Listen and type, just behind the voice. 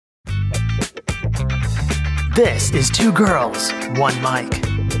This is Two Girls, One Mic,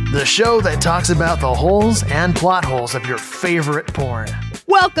 the show that talks about the holes and plot holes of your favorite porn.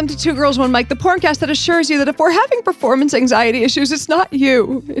 Welcome to Two Girls, One Mic, the porncast that assures you that if we're having performance anxiety issues, it's not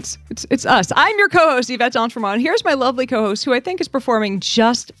you, it's us. I'm your co-host, Yvette D'Entremont. Here's my lovely co-host, who I think is performing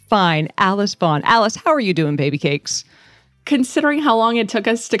just fine, Alice Vaughn. Alice, how are you doing, baby cakes? Considering how long it took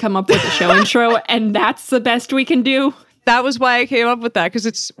us to come up with the show intro, and that's the best we can do. That was why I came up with that,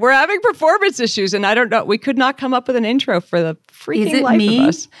 because we're having performance issues, and I don't know, we could not come up with an intro for the freaking life of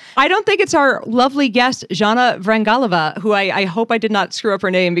us. I don't think it's our lovely guest, Jana Vrangalova, who I hope I did not screw up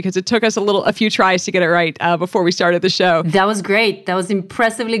her name, because it took us a few tries to get it right before we started the show. That was great. That was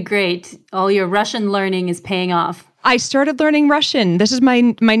impressively great. All your Russian learning is paying off. I started learning Russian. This is my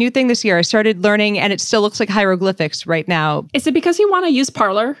new thing this year. I started learning, and it still looks like hieroglyphics right now. Is it because you want to use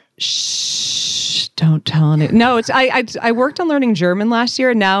Parler? Shh, don't tell anyone. No, it's I worked on learning German last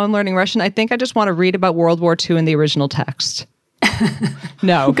year, and now I'm learning Russian. I think I just want to read about World War II in the original text.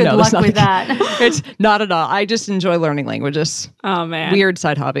 No, Good luck with that. It's not at all. I just enjoy learning languages. Oh, man. Weird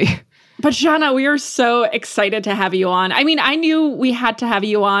side hobby. But Jana, we are so excited to have you on. I mean, I knew we had to have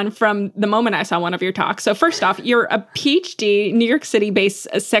you on from the moment I saw one of your talks. So first off, you're a PhD, New York City-based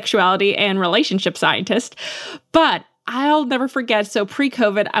sexuality and relationship scientist. But I'll never forget, so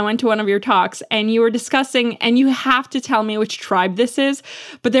pre-COVID, I went to one of your talks and you were discussing, and you have to tell me which tribe this is,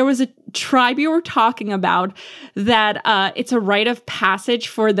 but there was a tribe you were talking about that it's a rite of passage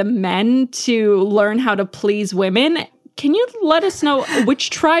for the men to learn how to please women. Can you let us know which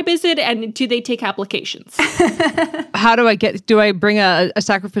tribe is it, and do they take applications? How do I bring a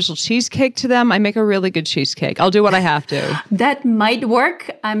sacrificial cheesecake to them? I make a really good cheesecake. I'll do what I have to. That might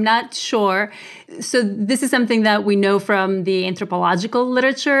work. I'm not sure. So this is something that we know from the anthropological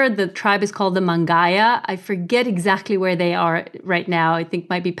literature. The tribe is called the Mangaya. I forget exactly where they are right now. I think it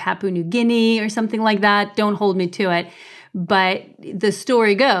might be Papua New Guinea or something like that. Don't hold me to it. But the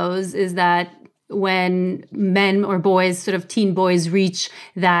story goes is that when men or boys, sort of teen boys, reach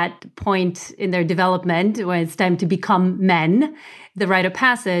that point in their development when it's time to become men, the rite of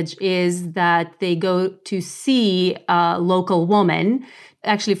passage is that they go to see a local woman.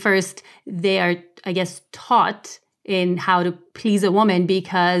 Actually, first, they are, I guess, taught in how to please a woman,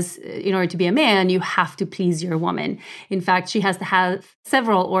 because in order to be a man, you have to please your woman. In fact, she has to have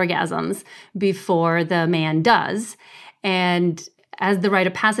several orgasms before the man does. And as the rite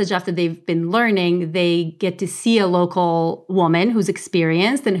of passage, after they've been learning, they get to see a local woman who's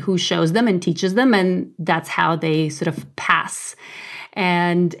experienced and who shows them and teaches them, and that's how they sort of pass.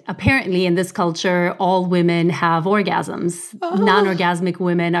 And apparently in this culture, all women have orgasms. Non-orgasmic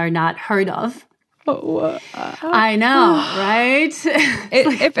women are not heard of. I know, right?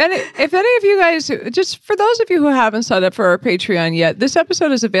 If any of you guys, just for those of you who haven't signed up for our Patreon yet, this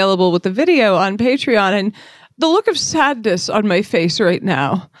episode is available with the video on Patreon, and the look of sadness on my face right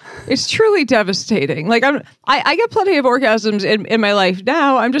now, it's truly devastating. Like I get plenty of orgasms in my life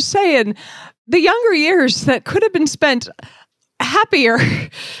now. I'm just saying, the younger years that could have been spent happier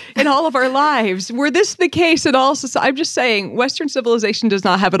in all of our lives, were this the case in all society? I'm just saying, Western civilization does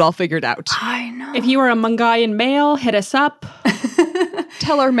not have it all figured out. I know. If you are a Mangayan male, hit us up.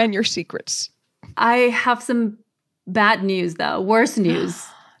 Tell our men your secrets. I have some bad news, though. Worse news.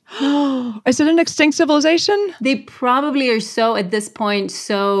 Is it an extinct civilization? They probably are at this point,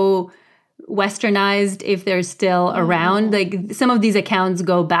 so westernized, if they're still around. Like, some of these accounts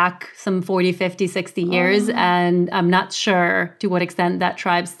go back some 40, 50, 60 years, and I'm not sure to what extent that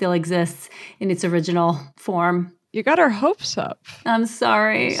tribe still exists in its original form. You got our hopes up. I'm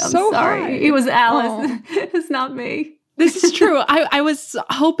sorry. I'm so sorry. high. It was Alice. It's not me. This is true. I was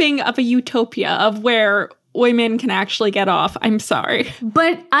hoping of a utopia of where women can actually get off. I'm sorry.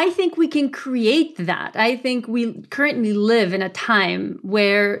 But I think we can create that. I think we currently live in a time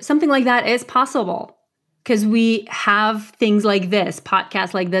where something like that is possible, because we have things like this,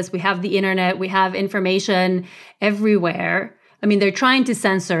 podcasts like this. We have the internet. We have information everywhere. I mean, they're trying to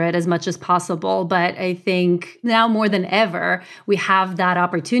censor it as much as possible, but I think now more than ever, we have that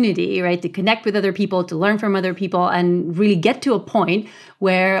opportunity, right, to connect with other people, to learn from other people, and really get to a point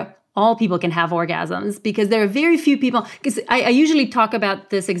where all people can have orgasms, because there are very few people. Because I usually talk about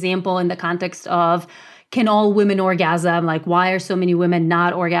this example in the context of, can all women orgasm? Like, why are so many women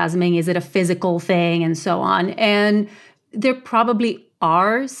not orgasming? Is it a physical thing? And so on. And there probably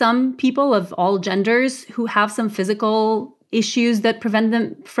are some people of all genders who have some physical issues that prevent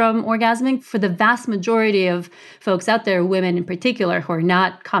them from orgasming. For the vast majority of folks out there, women in particular, who are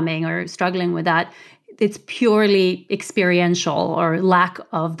not coming or struggling with that, it's purely experiential, or lack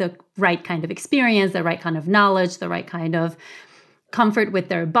of the right kind of experience, the right kind of knowledge, the right kind of comfort with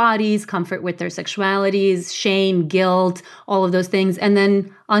their bodies, comfort with their sexualities, shame, guilt, all of those things. And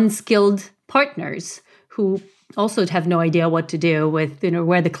then unskilled partners who also have no idea what to do with,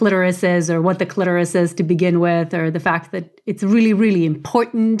 where the clitoris is or what the clitoris is to begin with, or the fact that it's really, really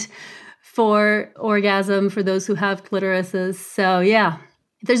important for orgasm for those who have clitorises. So yeah,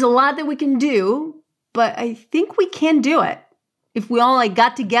 there's a lot that we can do, but I think we can do it if we all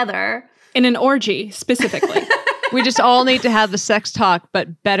got together. In an orgy, specifically. We just all need to have the sex talk,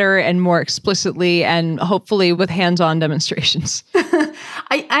 but better and more explicitly, and hopefully with hands-on demonstrations.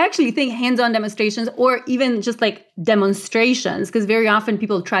 I actually think hands-on demonstrations, or even just demonstrations, because very often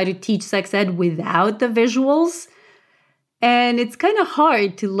people try to teach sex ed without the visuals. And it's kind of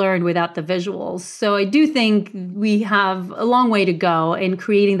hard to learn without the visuals. So I do think we have a long way to go in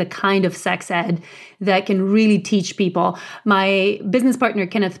creating the kind of sex ed that can really teach people. My business partner,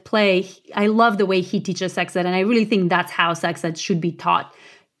 Kenneth Play, I love the way he teaches sex ed. And I really think that's how sex ed should be taught,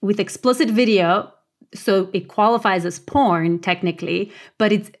 with explicit video. So it qualifies as porn technically,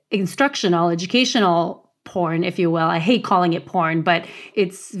 but it's instructional, educational porn, if you will. I hate calling it porn, but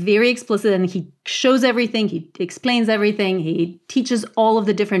it's very explicit, and he shows everything. He explains everything. He teaches all of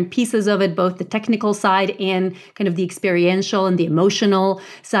the different pieces of it, both the technical side and kind of the experiential and the emotional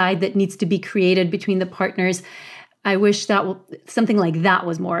side that needs to be created between the partners. I wish that something like that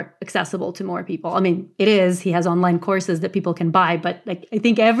was more accessible to more people. I mean, it is. He has online courses that people can buy, but I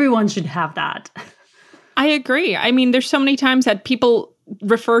think everyone should have that. I agree. I mean, there's so many times that people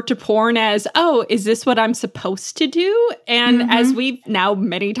refer to porn as, oh, is this what I'm supposed to do? And as we've now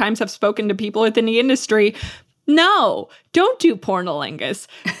many times have spoken to people within the industry, no, don't do pornolingus.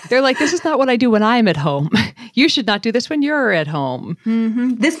 They're like, this is not what I do when I'm at home. You should not do this when you're at home.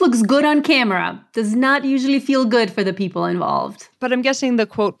 This looks good on camera. Does not usually feel good for the people involved. But I'm guessing the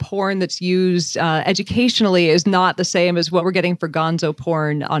quote porn that's used educationally is not the same as what we're getting for gonzo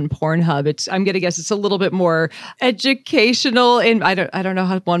porn on Pornhub. I'm going to guess it's a little bit more educational. And I don't know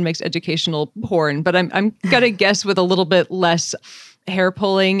how one makes educational porn, but I'm going to guess with a little bit less hair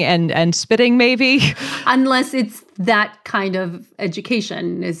pulling and spitting, maybe. Unless it's that kind of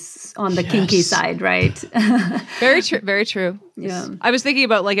education is on the kinky side, right? Very true. Very true. Yeah. I was thinking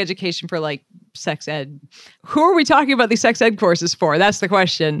about education for sex ed. Who are we talking about these sex ed courses for? That's the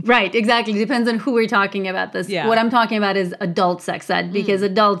question. Right, exactly. Depends on who we're talking about this. Yeah. What I'm talking about is adult sex ed, because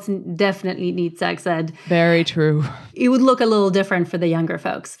adults definitely need sex ed. Very true. It would look a little different for the younger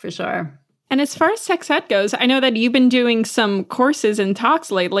folks, for sure. And as far as sex ed goes, I know that you've been doing some courses and talks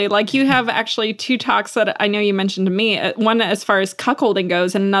lately. You have actually 2 talks that I know you mentioned to me. One as far as cuckolding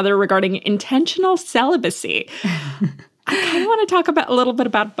goes, and another regarding intentional celibacy. I kind of want to talk a little bit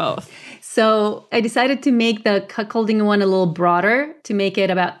about both. So I decided to make the cuckolding one a little broader, to make it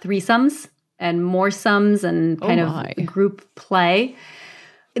about threesomes and more sums and kind of group play.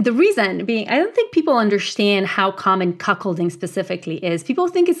 The reason being, I don't think people understand how common cuckolding specifically is. People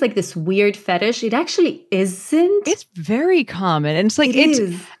think it's this weird fetish. It actually isn't. It's very common. And it's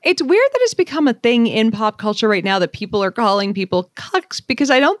it's weird that it's become a thing in pop culture right now that people are calling people cucks,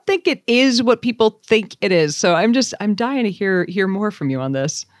 because I don't think it is what people think it is. So I'm dying to hear more from you on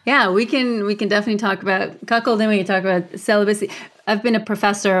this. Yeah, we can definitely talk about cuckolding. We can talk about celibacy. I've been a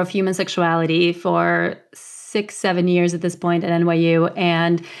professor of human sexuality for 6-7 years at this point at NYU.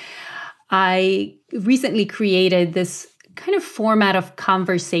 And I recently created this kind of format of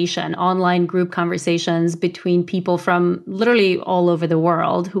conversation, online group conversations between people from literally all over the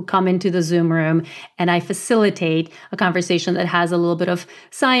world who come into the Zoom room, and I facilitate a conversation that has a little bit of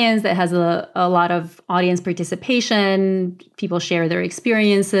science, that has a lot of audience participation. People share their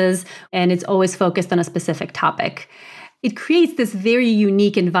experiences, and it's always focused on a specific topic. It creates this very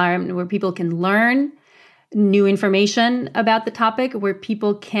unique environment where people can learn new information about the topic, where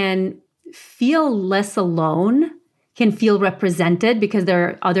people can feel less alone, can feel represented because there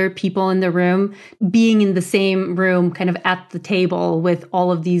are other people in the room. Being in the same room, kind of at the table with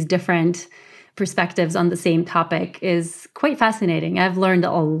all of these different perspectives on the same topic, is quite fascinating. I've learned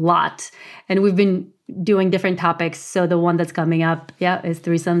a lot, and we've been doing different topics. So the one that's coming up, is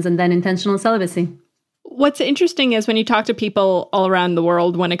threesomes and then intentional celibacy. What's interesting is when you talk to people all around the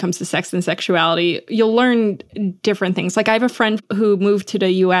world when it comes to sex and sexuality, you'll learn different things. I have a friend who moved to the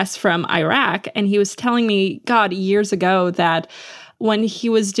US from Iraq, and he was telling me, years ago, that when he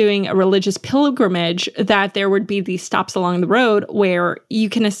was doing a religious pilgrimage, that there would be these stops along the road where you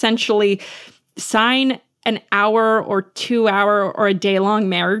can essentially sign an hour or 2 hour or a day-long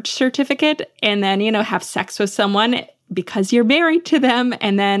marriage certificate and then, have sex with someone because you're married to them,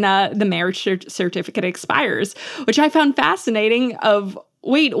 and then the marriage certificate expires, which I found fascinating, of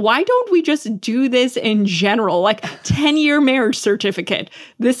wait, why don't we just do this in general? Like 10-year marriage certificate.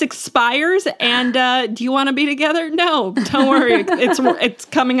 This expires and do you want to be together? No, don't worry. It's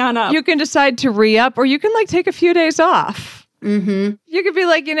coming on up. You can decide to re-up, or you can like take a few days off. Mm-hmm. You could be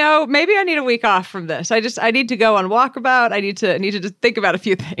like, maybe I need a week off from this. I need to go on walkabout. I need to just think about a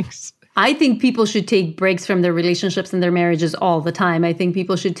few things. I think people should take breaks from their relationships and their marriages all the time. I think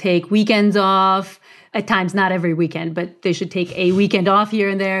people should take weekends off. At times, not every weekend, but they should take a weekend off here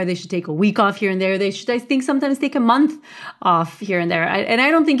and there. They should take a week off here and there. They should, I think, sometimes take a month off here and there. And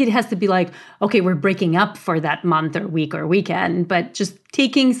I don't think it has to be like, okay, we're breaking up for that month or week or weekend, but just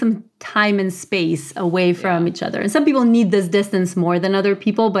taking some time and space away from each other. And some people need this distance more than other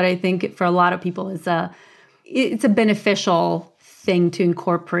people, but I think for a lot of people, it's a beneficial thing to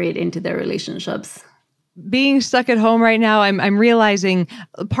incorporate into their relationships. Being stuck at home right now, I'm realizing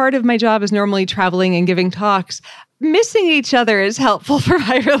part of my job is normally traveling and giving talks. Missing each other is helpful for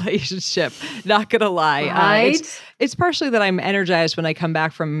my relationship. Not gonna lie, right? It's partially that I'm energized when I come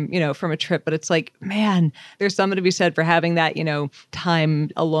back from a trip, but it's like, man, there's something to be said for having that time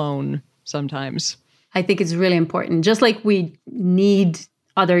alone sometimes. I think it's really important. Just like we need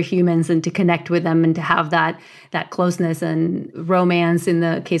other humans and to connect with them and to have that closeness and romance in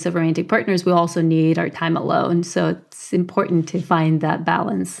the case of romantic partners, we also need our time alone. So it's important to find that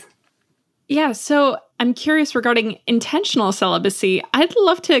balance. Yeah, so I'm curious regarding intentional celibacy. I'd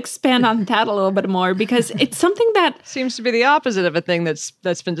love to expand on that a little bit more because it's something that seems to be the opposite of a thing that's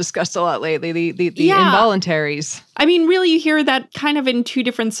been discussed a lot lately, the involuntaries. I mean, really, you hear that kind of in two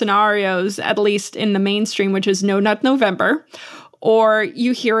different scenarios, at least in the mainstream, which is No Nut November, or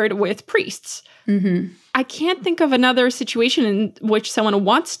you hear it with priests. Mm-hmm. I can't think of another situation in which someone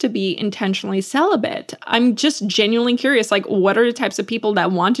wants to be intentionally celibate. I'm just genuinely curious, like, what are the types of people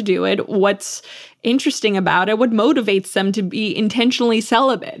that want to do it? What's interesting about it? What motivates them to be intentionally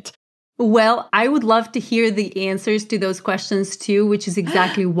celibate? Well, I would love to hear the answers to those questions too, which is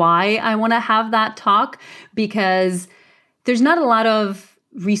exactly why I want to have that talk, because there's not a lot of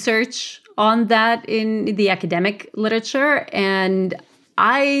research on that in the academic literature. And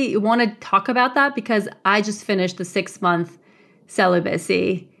I want to talk about that because I just finished the 6-month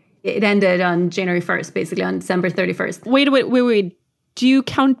celibacy. It ended on January 1st, basically on December 31st. Wait. Do you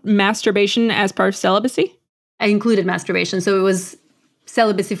count masturbation as part of celibacy? I included masturbation. So it was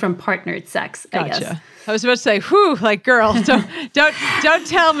celibacy from partnered sex, I guess. I was about to say, whew, like, girl, don't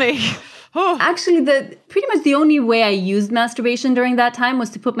tell me. Oh. Actually, pretty much the only way I used masturbation during that time was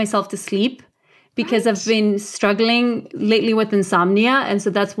to put myself to sleep because I've been struggling lately with insomnia. And so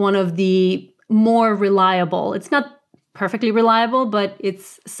that's one of the more reliable, it's not perfectly reliable, but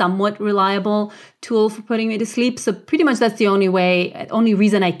it's somewhat reliable tool for putting me to sleep. So pretty much that's the only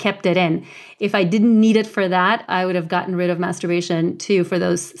reason I kept it in. If I didn't need it for that, I would have gotten rid of masturbation too for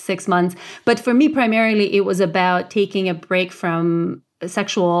those 6 months. But for me, primarily, it was about taking a break from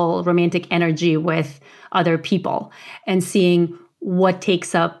sexual romantic energy with other people and seeing what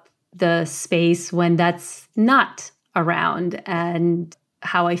takes up the space when that's not around and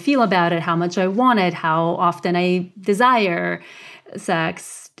how I feel about it, how much I want it, how often I desire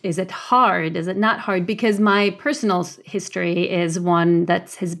sex. Is it hard? Is it not hard? Because my personal history is one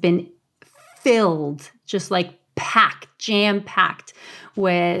that has been filled, just like jam-packed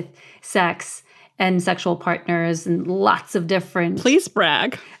with sex and sexual partners and lots of different... Please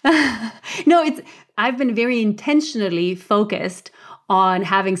brag. No, I've been very intentionally focused on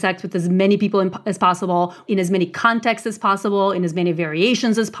having sex with as many people as possible, in as many contexts as possible, in as many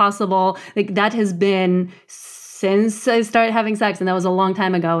variations as possible. Like, that has been since I started having sex, and that was a long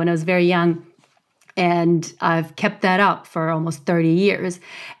time ago when I was very young. And I've kept that up for almost 30 years.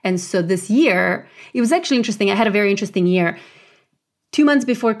 And so this year, it was actually interesting. I had a very interesting year. 2 months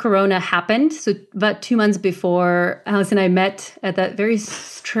before Corona happened, so about 2 months before Alice and I met at that very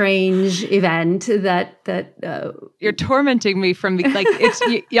strange event that you're tormenting me from like it's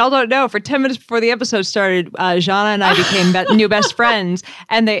y'all don't know. For 10 minutes before the episode started, Jana and I became new best friends,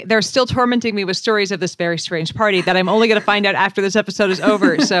 and they're still tormenting me with stories of this very strange party that I'm only going to find out after this episode is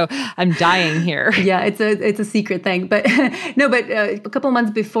over. So I'm dying here. Yeah, it's a secret thing, but no. But a couple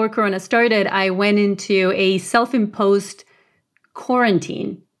months before Corona started, I went into a self-imposed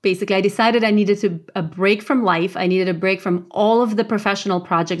quarantine. Basically, I decided I needed a break from life. I needed a break from all of the professional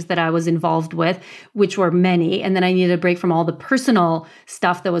projects that I was involved with, which were many. And then I needed a break from all the personal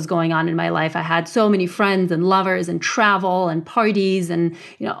stuff that was going on in my life. I had so many friends and lovers and travel and parties and,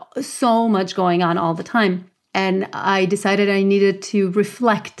 so much going on all the time. And I decided I needed to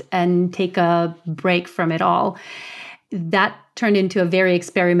reflect and take a break from it all. That turned into a very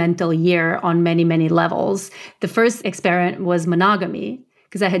experimental year on many, many levels. The first experiment was monogamy.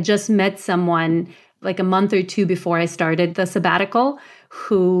 because I had just met someone like a month or two before I started the sabbatical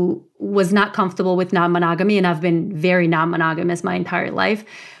who was not comfortable with non-monogamy. And I've been very non-monogamous my entire life.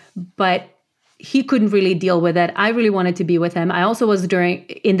 But he couldn't really deal with it. I really wanted to be with him. I also was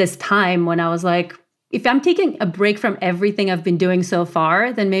in this time when I was like, if I'm taking a break from everything I've been doing so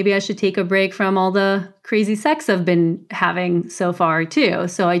far, then maybe I should take a break from all the crazy sex I've been having so far too.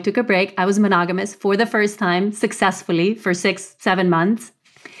 So I took a break. I was monogamous for the first time successfully for 6-7 months.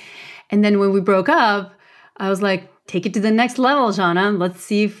 And then when we broke up, I was like, take it to the next level, Zhanna. Let's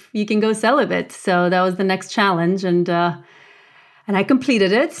see if you can go celibate. So that was the next challenge. And I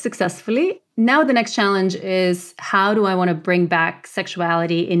completed it successfully. Now the next challenge is, how do I want to bring back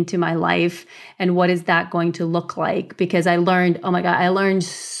sexuality into my life? And what is that going to look like? Because I learned, oh my God, I learned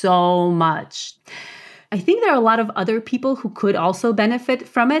so much. I think there are a lot of other people who could also benefit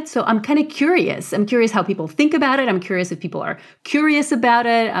from it. So I'm kind of curious. I'm curious how people think about it. I'm curious if people are curious about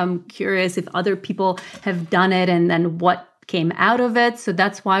it. I'm curious if other people have done it and then what came out of it. So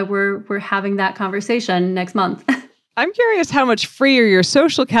that's why we're having that conversation next month. I'm curious how much freer your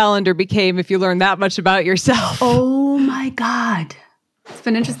social calendar became if you learned that much about yourself. Oh my God. It's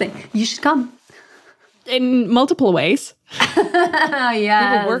been interesting. You should come. In multiple ways.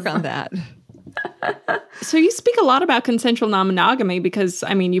 Yeah. We'll work on that. So you speak a lot about consensual non-monogamy because,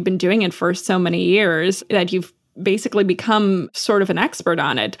 I mean, you've been doing it for so many years that you've basically become sort of an expert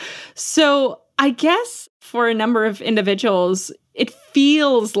on it. So I guess for a number of individuals, it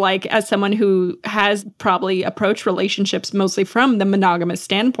feels like, as someone who has probably approached relationships mostly from the monogamous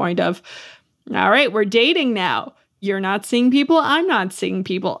standpoint of, all right, we're dating now. You're not seeing people, I'm not seeing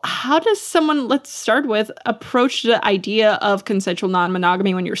people. How does someone, let's start with, approach the idea of consensual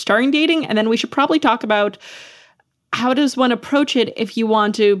non-monogamy when you're starting dating? And then we should probably talk about how does one approach it if you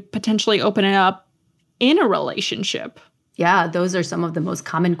want to potentially open it up in a relationship? Yeah, those are some of the most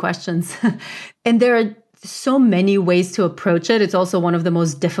common questions. And there are so many ways to approach it. It's also one of the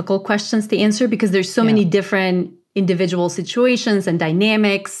most difficult questions to answer because there's so many different individual situations and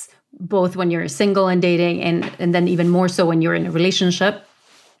dynamics, both when you're single and dating and then even more so when you're in a relationship.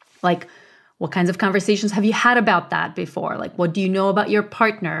 Like, what kinds of conversations have you had about that before? Like, what do you know about your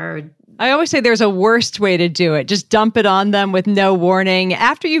partner? I always say there's a worst way to do it. Just dump it on them with no warning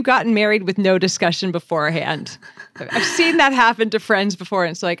after you've gotten married with no discussion beforehand. I've seen that happen to friends before.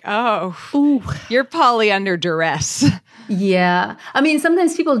 And it's like, oh, ooh, you're poly under duress. Yeah. I mean,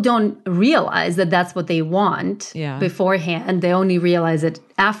 sometimes people don't realize that that's what they want beforehand. They only realize it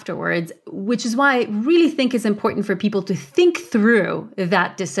afterwards, which is why I really think it's important for people to think through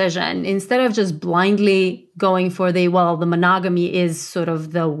that decision instead of just blindly going for the monogamy is sort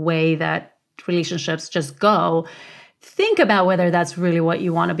of the way that relationships just go. Think about whether that's really what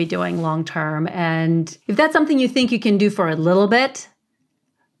you want to be doing long term. And if that's something you think you can do for a little bit,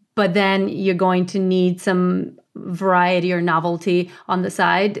 but then you're going to need some variety or novelty on the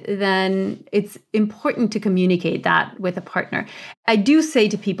side, then it's important to communicate that with a partner. I do say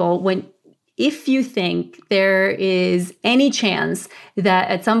to people, if you think there is any chance that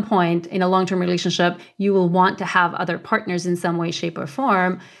at some point in a long-term relationship, you will want to have other partners in some way, shape, or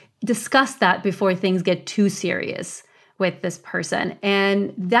form, discuss that before things get too serious with this person.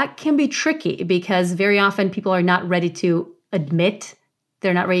 And that can be tricky because very often people are not ready to admit,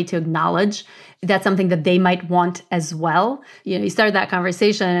 they're not ready to acknowledge that's something that they might want as well. You start that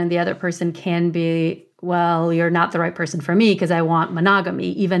conversation and the other person can be, well, you're not the right person for me because I want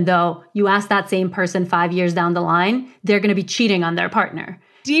monogamy, even though you ask that same person 5 years down the line, they're going to be cheating on their partner.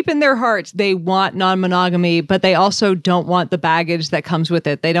 Deep in their hearts, they want non-monogamy, but they also don't want the baggage that comes with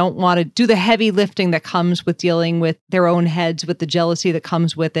it. They don't want to do the heavy lifting that comes with dealing with their own heads, with the jealousy that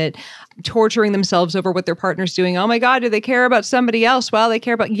comes with it, torturing themselves over what their partner's doing. Oh my God, do they care about somebody else? Well, they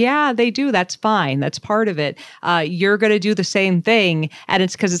care about, yeah, they do. That's fine. That's part of it. You're going to do the same thing, and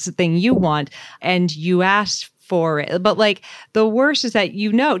it's because it's the thing you want, and you asked for it. But like the worst is that,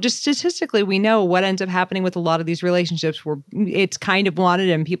 just statistically, we know what ends up happening with a lot of these relationships where it's kind of wanted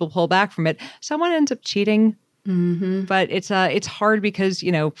and people pull back from it. Someone ends up cheating. Mm-hmm. But it's hard because,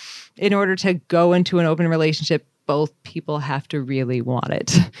 in order to go into an open relationship, both people have to really want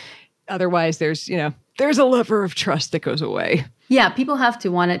it. Otherwise, there's a lever of trust that goes away. Yeah, people have to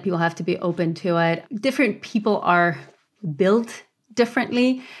want it. People have to be open to it. Different people are built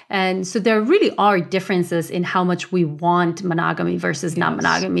differently. And so there really are differences in how much we want monogamy versus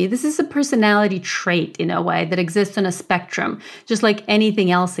non-monogamy. This is a personality trait in a way that exists on a spectrum, just like anything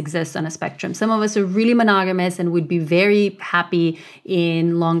else exists on a spectrum. Some of us are really monogamous and would be very happy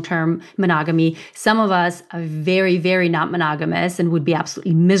in long-term monogamy. Some of us are very, very not monogamous and would be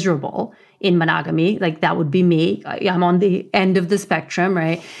absolutely miserable in monogamy. Like that would be me. I'm on the end of the spectrum,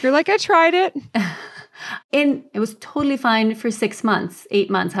 right? You're like, I tried it. And it was totally fine for 6 months, 8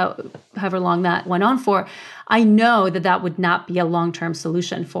 months, however long that went on for. I know that that would not be a long-term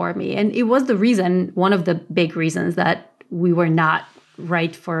solution for me. And it was one of the big reasons that we were not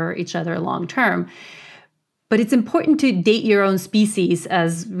right for each other long-term. But it's important to date your own species,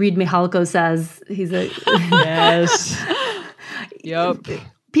 as Reid Mihalko says. He's a... Yes. Yep.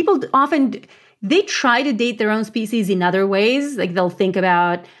 People often, they try to date their own species in other ways. Like they'll think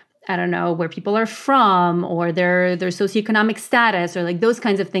about, I don't know, where people are from or their socioeconomic status or like those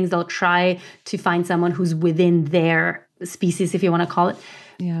kinds of things. They'll try to find someone who's within their species, if you want to call it.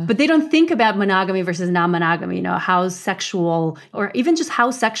 Yeah. But they don't think about monogamy versus non-monogamy, how sexual or even just how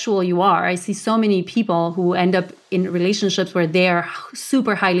sexual you are. I see so many people who end up in relationships where they are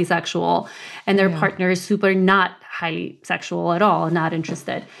super highly sexual and their partner is super not highly sexual at all, not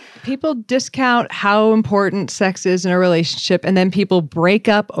interested. People discount how important sex is in a relationship, and then people break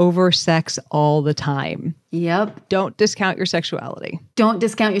up over sex all the time. Yep. Don't discount your sexuality. Don't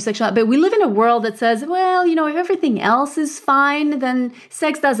discount your sexuality. But we live in a world that says, well, if everything else is fine, then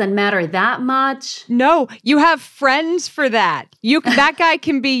sex doesn't matter that much. No, you have friends for that. That guy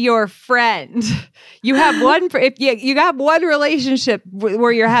can be your friend. You have one if you got one relationship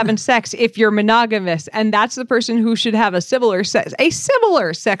where you're having sex if you're monogamous, and that's the person who should have a similar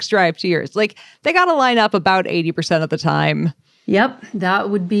sex drive to yours. Like they got to line up about 80% of the time. Yep, that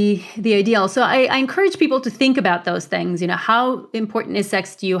would be the ideal. So I encourage people to think about those things. How important is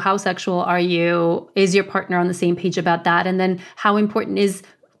sex to you? How sexual are you? Is your partner on the same page about that? And then how important is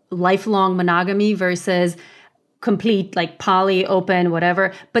lifelong monogamy versus complete, like poly, open,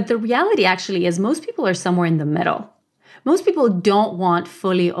 whatever. But the reality actually is most people are somewhere in the middle. Most people don't want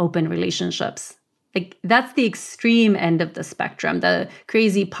fully open relationships. Like that's the extreme end of the spectrum, the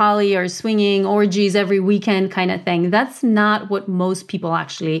crazy poly or swinging orgies every weekend kind of thing. That's not what most people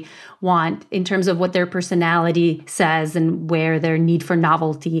actually want in terms of what their personality says and where their need for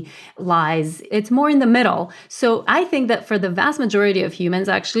novelty lies. It's more in the middle. So I think that for the vast majority of humans,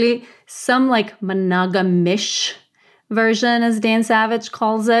 actually, some like monogamish version, as Dan Savage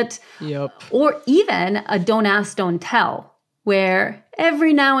calls it, or even a don't ask, don't tell, where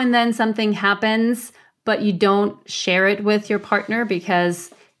every now and then something happens, but you don't share it with your partner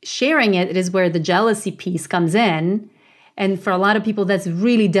because sharing it is where the jealousy piece comes in. And for a lot of people, that's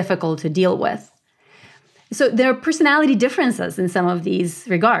really difficult to deal with. So there are personality differences in some of these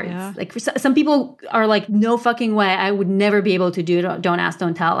regards. Yeah. Like for some people are like, no fucking way, I would never be able to do don't ask,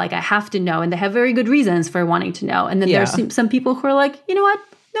 don't tell. Like I have to know. And they have very good reasons for wanting to know. And then there's some people who are like, you know what?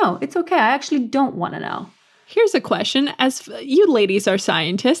 No, it's okay. I actually don't want to know. Here's a question. As you ladies are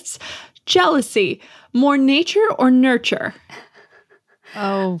scientists, jealousy, more nature or nurture?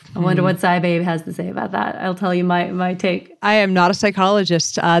 I wonder what SciBabe has to say about that. I'll tell you my take. I am not a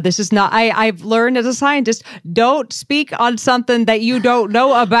psychologist. This is not, I've learned as a scientist, don't speak on something that you don't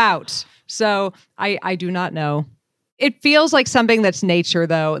know about. So I do not know. It feels like something that's nature,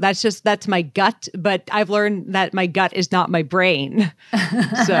 though. That's my gut, but I've learned that my gut is not my brain.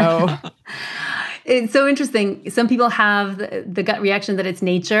 So... It's so interesting. Some people have the gut reaction that it's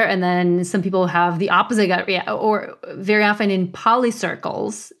nature, and then some people have the opposite gut reaction. Or very often in poly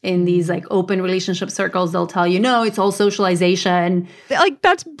circles, in these like open relationship circles, they'll tell you, no, it's all socialization. Like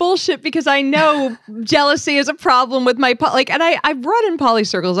that's bullshit because I know jealousy is a problem with my and I've run in poly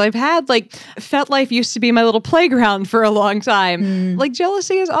circles. I've had FetLife used to be my little playground for a long time. Like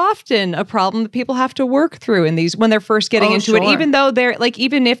jealousy is often a problem that people have to work through in these when they're first getting into it. Even though they're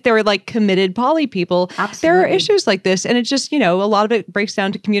even if they're committed poly people, there are issues like this, and it's just a lot of it breaks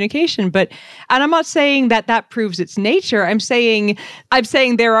down to communication. And I'm not saying that proves its nature. I'm saying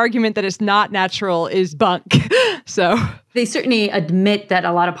their argument that it's not natural is bunk. So they certainly admit that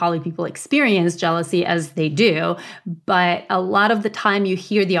a lot of poly people experience jealousy, as they do, but a lot of the time you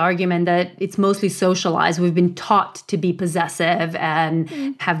hear the argument that it's mostly socialized. We've been taught to be possessive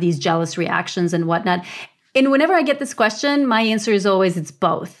and have these jealous reactions and whatnot. And whenever I get this question, my answer is always it's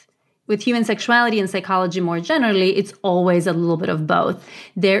both. With human sexuality and psychology more generally, it's always a little bit of both.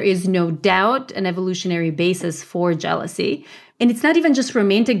 There is no doubt an evolutionary basis for jealousy. And it's not even just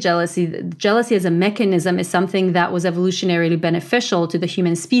romantic jealousy. Jealousy as a mechanism is something that was evolutionarily beneficial to the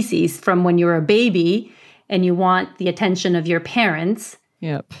human species from when you're a baby and you want the attention of your parents.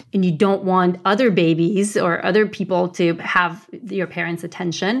 Yep. And you don't want other babies or other people to have your parents'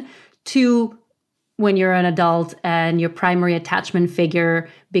 attention, to when you're an adult and your primary attachment figure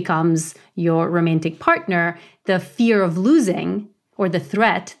becomes your romantic partner, the fear of losing or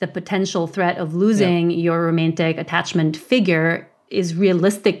the potential threat of losing your romantic attachment figure is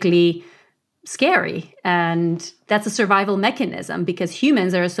realistically scary. And that's a survival mechanism because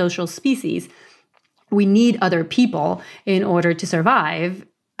humans are a social species. We need other people in order to survive.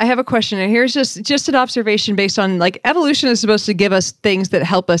 I have a question, and here's just an observation based on like evolution is supposed to give us things that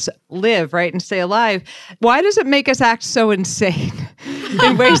help us live, right, and stay alive. Why does it make us act so insane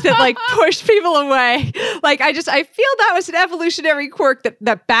in ways that like push people away? Like I feel that was an evolutionary quirk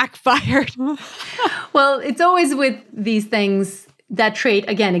that backfired. Well, it's always with these things. That trait,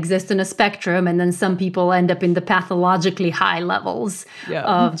 again, exists in a spectrum, and then some people end up in the pathologically high levels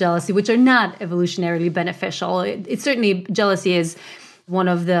of jealousy, which are not evolutionarily beneficial. It certainly, jealousy is one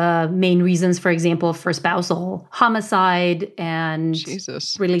of the main reasons, for example, for spousal homicide and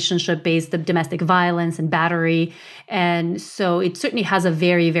relationship-based domestic violence and battery. And so it certainly has a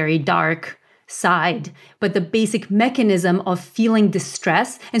very, very dark side. But the basic mechanism of feeling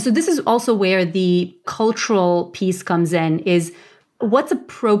distress, and so this is also where the cultural piece comes in, is what's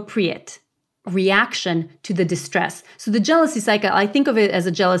appropriate reaction to the distress. So the jealousy cycle, I think of it as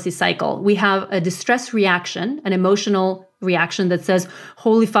a jealousy cycle. We have a distress reaction, an emotional reaction that says,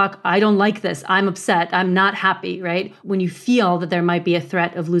 holy fuck, I don't like this. I'm upset. I'm not happy, right? When you feel that there might be a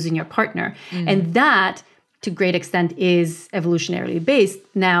threat of losing your partner. And that, to a great extent, is evolutionarily based.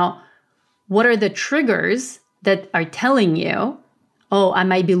 Now, what are the triggers that are telling you, oh, I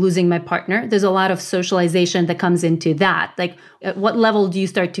might be losing my partner? There's a lot of socialization that comes into that. Like, at what level do you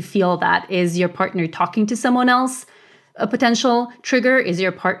start to feel that? Is your partner talking to someone else a potential trigger? Is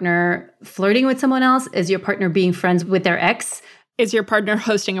your partner flirting with someone else? Is your partner being friends with their ex? Is your partner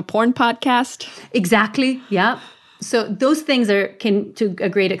hosting a porn podcast? Exactly, yeah. So those things can, to a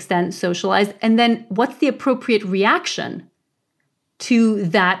great extent, socialized. And then what's the appropriate reaction to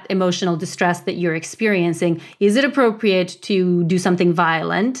that emotional distress that you're experiencing? Is it appropriate to do something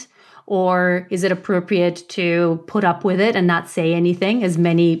violent? Or is it appropriate to put up with it and not say anything? As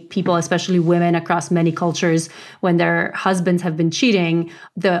many people, especially women across many cultures, when their husbands have been cheating,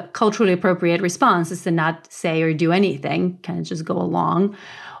 the culturally appropriate response is to not say or do anything, kind of just go along.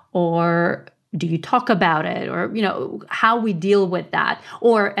 Or do you talk about it? Or, how we deal with that.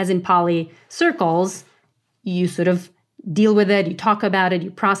 Or as in poly circles, you sort of deal with it, you talk about it,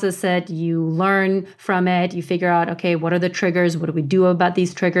 you process it, you learn from it, you figure out, okay, what are the triggers? What do we do about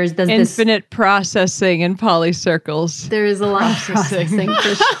these triggers? Infinite processing in poly circles. There is a lot of processing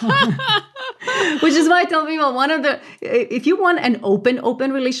for sure. Which is why I tell people if you want an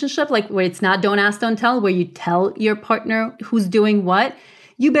open relationship, like where it's not don't ask, don't tell, where you tell your partner who's doing what,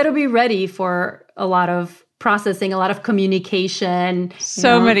 you better be ready for a lot of processing, a lot of communication.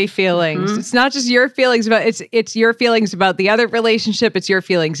 So many feelings. It's not just your feelings about it's your feelings about the other relationship. It's your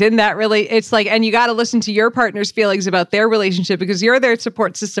feelings in that it's like, and you got to listen to your partner's feelings about their relationship because you're their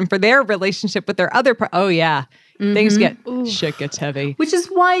support system for their relationship with their other Oh yeah. Things shit gets heavy. Which is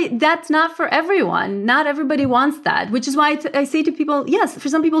why that's not for everyone. Not everybody wants that. Which is why I say to people, yes, for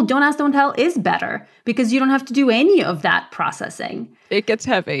some people, don't ask, don't tell is better because you don't have to do any of that processing. It gets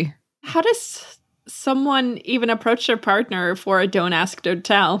heavy. How does someone even approach their partner for a don't ask, don't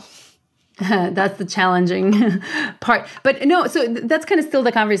tell? That's the challenging part. But no, so that's kind of still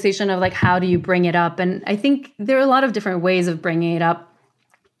the conversation of like, how do you bring it up? And I think there are a lot of different ways of bringing it up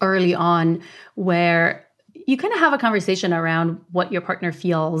early on where you kind of have a conversation around what your partner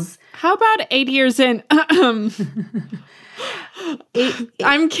feels. How about 8 years in?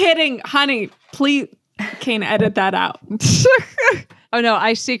 I'm kidding. Honey, please, Kane, edit that out. Oh no,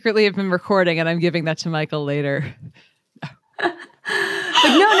 I secretly have been recording and I'm giving that to Michael later. But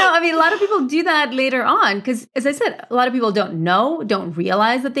no, I mean, a lot of people do that later on because, as I said, a lot of people don't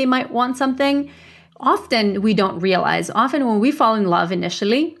realize that they might want something. Often we don't realize. Often when we fall in love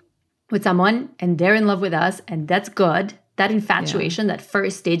initially with someone and they're in love with us, and that's good, that infatuation, that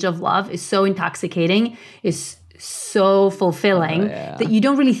first stage of love is so intoxicating, is so fulfilling that you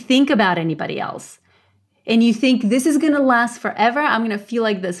don't really think about anybody else. And you think, this is going to last forever. I'm going to feel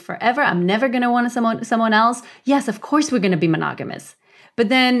like this forever. I'm never going to want someone else. Yes, of course we're going to be monogamous. But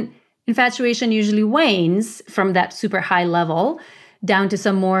then infatuation usually wanes from that super high level down to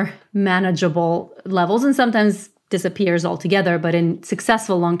some more manageable levels and sometimes disappears altogether. But in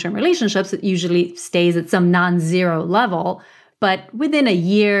successful long-term relationships, it usually stays at some non-zero level. But within a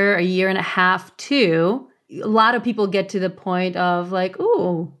year and a half, two, a lot of people get to the point of like,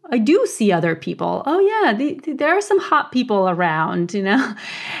 oh, I do see other people. Oh yeah, there are some hot people around,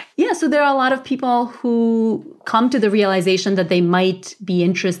 Yeah, so there are a lot of people who come to the realization that they might be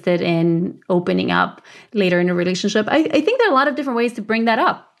interested in opening up later in a relationship. I think there are a lot of different ways to bring that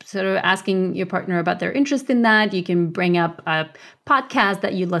up. Sort of asking your partner about their interest in that. You can bring up a podcast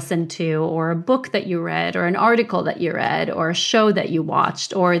that you listened to, or a book that you read, or an article that you read, or a show that you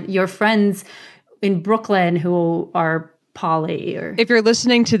watched, or your friends in Brooklyn who are poly. Or if you're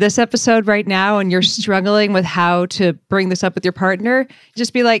listening to this episode right now and you're struggling with how to bring this up with your partner,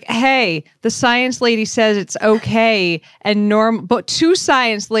 just be like, hey, the science lady says it's okay and normal, but two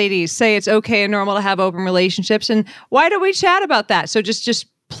science ladies say it's okay and normal to have open relationships. And why don't we chat about that? So just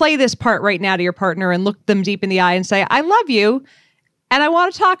play this part right now to your partner and look them deep in the eye and say, I love you. And I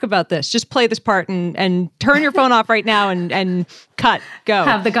want to talk about this. Just play this part and turn your phone off right now and cut, go.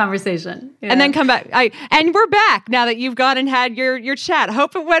 Have the conversation. Yeah. And then come back. And we're back now that you've gone and had your chat.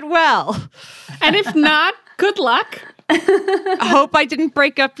 Hope it went well. And if not, good luck. Hope I didn't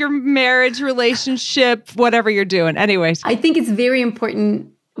break up your marriage, relationship, whatever you're doing. Anyways. I think it's very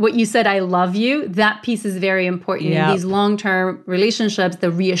important what you said, I love you. That piece is very important in these long-term relationships,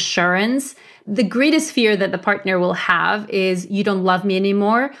 the reassurance. The greatest fear that the partner will have is you don't love me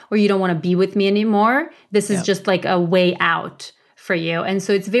anymore, or you don't want to be with me anymore. This is just like a way out for you. And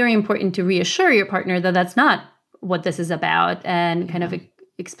so it's very important to reassure your partner that that's not what this is about, and kind of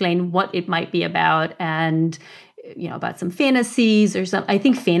explain what it might be about, and about some fantasies or some. I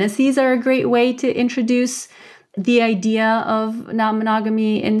think fantasies are a great way to introduce the idea of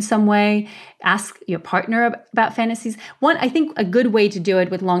non-monogamy in some way. Ask your partner about fantasies. One, I think a good way to do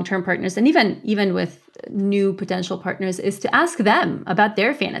it with long-term partners, and even with new potential partners, is to ask them about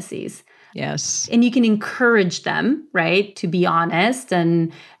their fantasies. Yes. And you can encourage them, right, to be honest,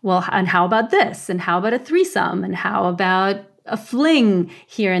 and how about this? And how about a threesome? And how about a fling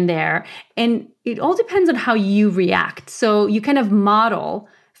here and there? And it all depends on how you react. So you kind of model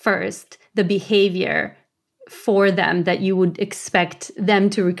first the behavior for them that you would expect them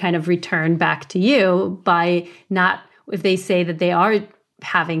to kind of return back to you by not, if they say that they are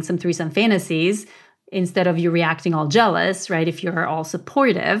having some threesome fantasies, instead of you reacting all jealous, right? If you're all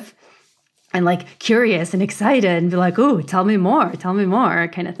supportive and like curious and excited and be like, ooh, tell me more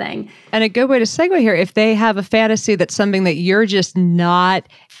kind of thing. And a good way to segue here, if they have a fantasy that's something that you're just not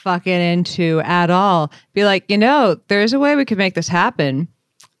fucking into at all, be like, there's a way we could make this happen.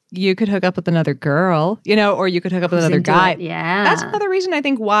 You could hook up with another girl, or you could hook up with another guy. Yeah. That's another reason I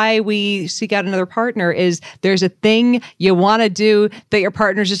think why we seek out another partner is there's a thing you want to do that your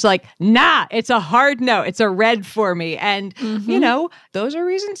partner's just like, nah, it's a hard no. It's a red for me. And, those are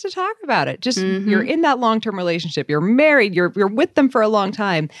reasons to talk about it. Just you're in that long-term relationship. You're married. You're with them for a long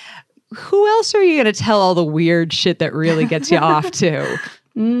time. Who else are you going to tell all the weird shit that really gets you off to?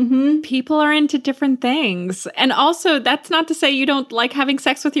 People are into different things. And also, that's not to say you don't like having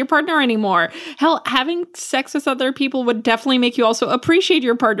sex with your partner anymore. Hell, having sex with other people would definitely make you also appreciate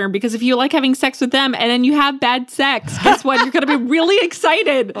your partner, because if you like having sex with them and then you have bad sex, guess what? You're going to be really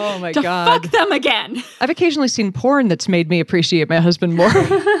excited to fuck them again. I've occasionally seen porn that's made me appreciate my husband more.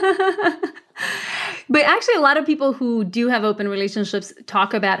 But actually, a lot of people who do have open relationships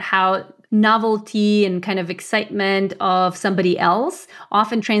talk about how novelty and kind of excitement of somebody else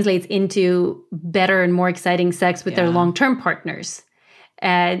often translates into better and more exciting sex with their long-term partners.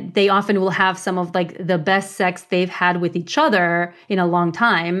 And they often will have some of like the best sex they've had with each other in a long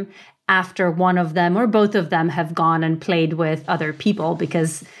time after one of them or both of them have gone and played with other people,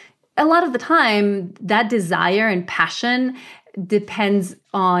 because a lot of the time that desire and passion depends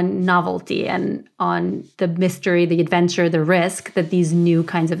on novelty and on the mystery, the adventure, the risk that these new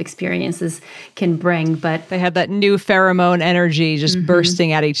kinds of experiences can bring. But they have that new pheromone energy just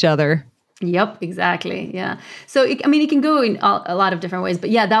bursting at each other. Yep, exactly. Yeah. So, it can go in a lot of different ways. But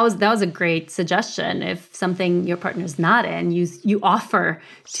yeah, that was a great suggestion. If something your partner's not in, you offer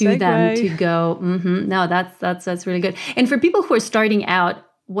to them to go, no, that's really good. And for people who are starting out,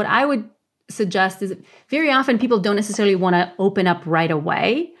 what I would suggest is very often people don't necessarily want to open up right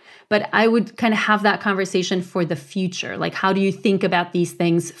away, but I would kind of have that conversation for the future. Like, how do you think about these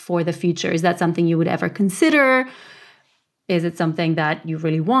things for the future? Is that something you would ever consider? Is it something that you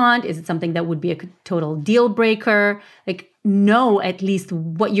really want? Is it something that would be a total deal breaker? Like, know at least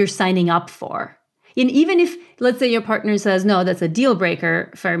what you're signing up for. And even if, let's say your partner says, no, that's a deal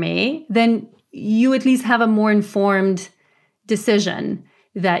breaker for me, then you at least have a more informed decision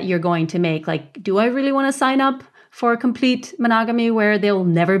that you're going to make. Like, do I really want to sign up for complete monogamy where they'll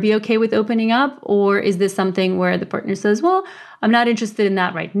never be okay with opening up? Or is this something where the partner says, well, I'm not interested in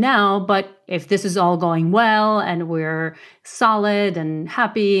that right now, but if this is all going well and we're solid and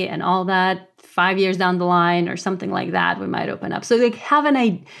happy and all that, 5 years down the line or something like that, we might open up. So like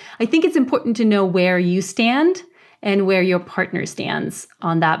I think it's important to know where you stand and where your partner stands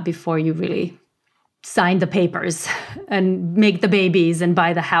on that before you really sign the papers and make the babies and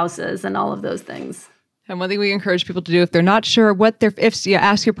buy the houses and all of those things. And one thing we encourage people to do if they're not sure if you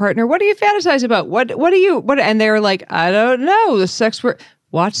ask your partner, what do you fantasize about? And they're like, I don't know, the sex work.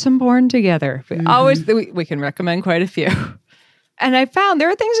 Watch some porn together. We can recommend quite a few. And I found there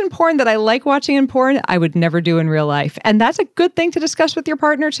are things in porn that I like watching in porn I would never do in real life. And that's a good thing to discuss with your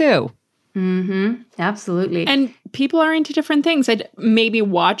partner too. Mm-hmm. Absolutely. And people are into different things. Maybe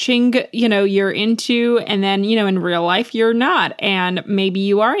watching, you're into, and then, in real life, you're not. And maybe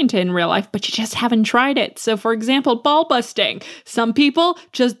you are into in real life, but you just haven't tried it. So, for example, ball busting. Some people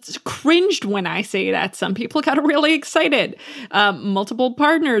just cringed when I say that. Some people got really excited. Multiple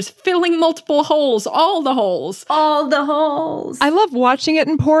partners, filling multiple holes, all the holes. All the holes. I love watching it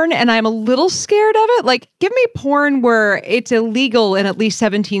in porn, and I'm a little scared of it. Like, give me porn where it's illegal in at least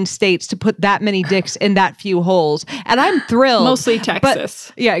 17 states to put that many dicks in that few holes. And I'm thrilled. Mostly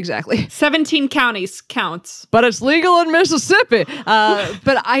Texas. Yeah, exactly. 17 counties counts. But it's legal in Mississippi.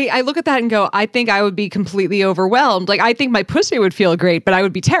 But I look at that and go, I think I would be completely overwhelmed. Like, I think my pussy would feel great, but I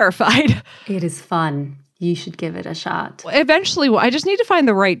would be terrified. It is fun. You should give it a shot. Eventually, I just need to find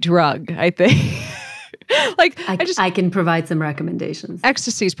the right drug, I think. Like I can provide some recommendations.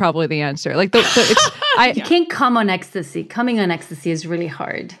 Ecstasy is probably the answer. Like you can't come on ecstasy. Coming on ecstasy is really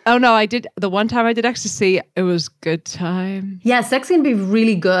hard. Oh no, I did the one time I did ecstasy. It was good time. Yeah, sex can be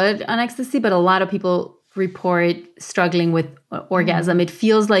really good on ecstasy, but a lot of people report struggling with orgasm. It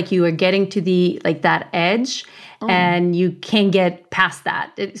feels like you are getting to that edge. And you can't get past that.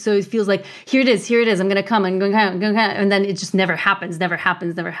 So it feels like, here it is. I'm going to come. And then it just never happens.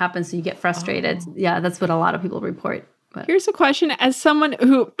 So you get frustrated. Yeah, that's what a lot of people report. But. Here's a question. As someone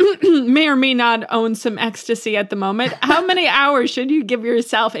who may or may not own some ecstasy at the moment, how many hours should you give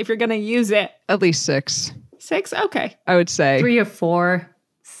yourself if you're going to use it? At least 6. 6? Okay. I would say. 3 or 4.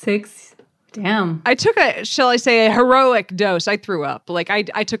 6. Damn. I took a heroic dose. I threw up. Like I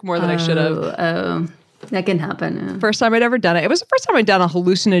took more than I should have. Oh. That can happen. Yeah. First time I'd ever done it. It was the first time I'd done a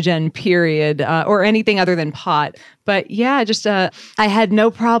hallucinogen, period, or anything other than pot. But yeah, I had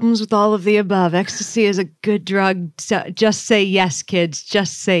no problems with all of the above. Ecstasy is a good drug. So just say yes, kids.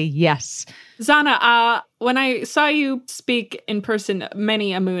 Just say yes. Zana, when I saw you speak in person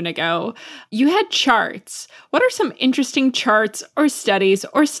many a moon ago, you had charts. What are some interesting charts or studies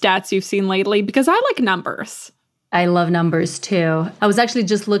or stats you've seen lately? Because I like numbers. I love numbers too. I was actually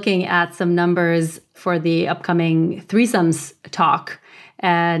just looking at some numbers for the upcoming threesomes talk.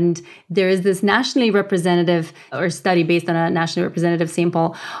 And there is this nationally representative or study based on a nationally representative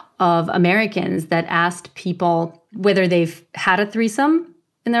sample of Americans that asked people whether they've had a threesome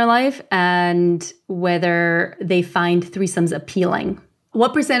in their life and whether they find threesomes appealing.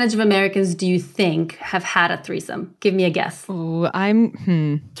 What percentage of Americans do you think have had a threesome? Give me a guess. Ooh,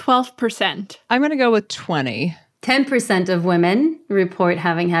 12%. I'm going to go with 20. 10% of women report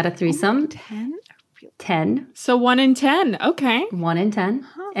having had a threesome. 10? So 1 in 10. Okay. 1 in 10.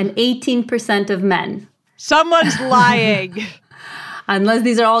 And 18% of men. Someone's lying. Unless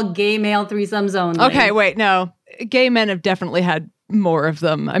these are all gay male threesomes only. Okay, wait, no. Gay men have definitely had more of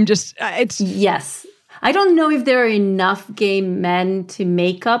them. Yes. I don't know if there are enough gay men to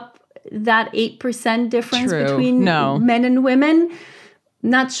make up that 8% difference between men and women.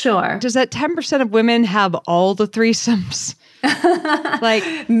 Not sure. Does that 10% of women have all the threesomes?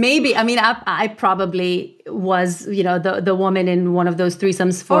 Maybe. I mean, I probably was, the woman in one of those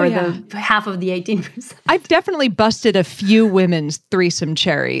threesomes for the half of the 18%. I've definitely busted a few women's threesome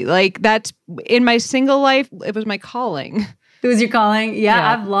cherry. Like that's in my single life. It was my calling. It was your calling?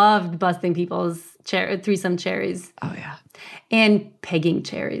 Yeah. I've loved busting people's threesome cherries. Oh yeah. And pegging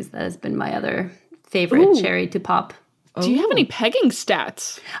cherries. That has been my other favorite cherry to pop. Do you have any pegging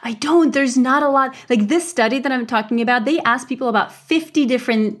stats? I don't. There's not a lot. Like this study that I'm talking about, they asked people about 50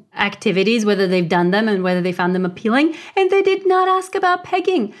 different activities, whether they've done them and whether they found them appealing. And they did not ask about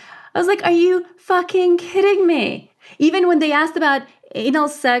pegging. I was like, are you fucking kidding me? Even when they asked about anal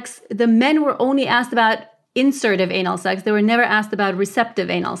sex, the men were only asked about insertive anal sex. They were never asked about receptive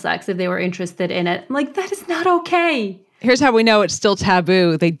anal sex if they were interested in it. I'm like, that is not okay. Here's how we know it's still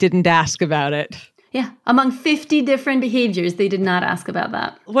taboo. They didn't ask about it. Yeah. Among 50 different behaviors, they did not ask about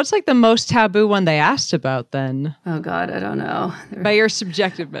that. What's like the most taboo one they asked about then? Oh, God, I don't know. By your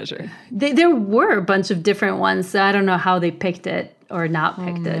subjective measure. There were a bunch of different ones, so I don't know how they picked it or not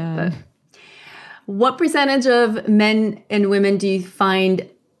picked it. But what percentage of men and women do you find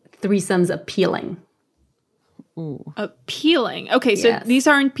threesomes appealing? Ooh. Appealing. Okay, so Yes. these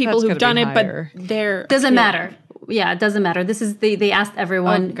aren't people That's who've gotta done be it, higher. but they're Doesn't appealing. matter. Yeah, it doesn't matter. This is they asked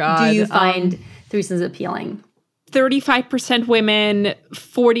everyone, Oh, God. do you find threesomes appealing? 35% women,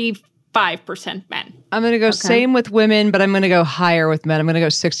 45% men. I'm going to go same with women, but I'm going to go higher with men. I'm going to go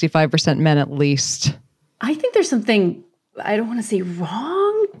 65% men at least. I think there's something, I don't want to say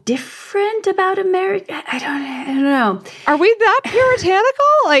wrong, different about America. I don't know. Are we that puritanical?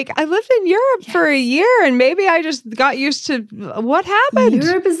 Like, I lived in Europe for a year and maybe I just got used to what happened.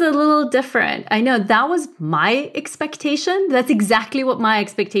 Europe is a little different. I know that was my expectation. That's exactly what my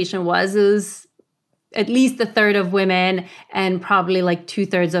expectation was. It was at least a third of women and probably like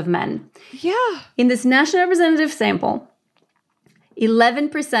 2/3 of men. Yeah. In this national representative sample,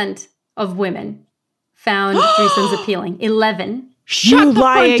 11% of women found threesomes appealing. 11. Shut You the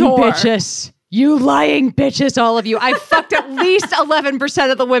lying front door. bitches. You lying bitches, all of you. I fucked at least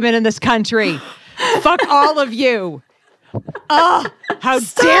 11% of the women in this country. Fuck all of you. Oh, how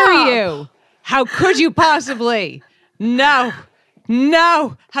dare you? How could you possibly? No.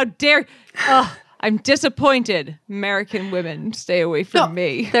 How dare. Oh, I'm disappointed. American women, stay away from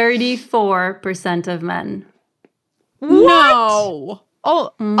me. 34% of men. No.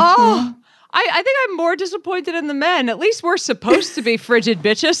 Oh. I think I'm more disappointed in the men. At least we're supposed to be frigid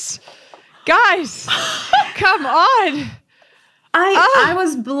bitches. Guys, come on. I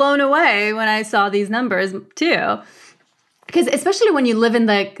was blown away when I saw these numbers too. Because especially when you live in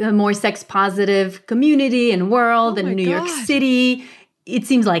the more sex positive community and world in New York City, it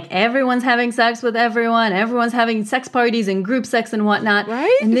seems like everyone's having sex with everyone. Everyone's having sex parties and group sex and whatnot.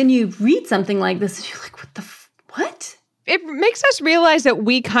 Right? And then you read something like this and you're like, what? It makes us realize that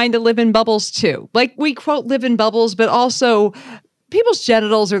we kind of live in bubbles too. Like we quote live in bubbles, but also people's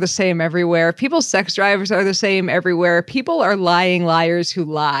genitals are the same everywhere. People's sex drives are the same everywhere. People are lying liars who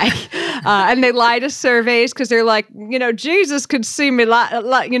lie. And they lie to surveys because they're like, Jesus could see me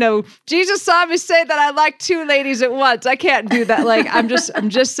Jesus saw me say that I like two ladies at once. I can't do that. Like, I'm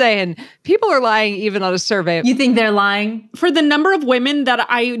just saying, people are lying even on a survey. You think they're lying? For the number of women that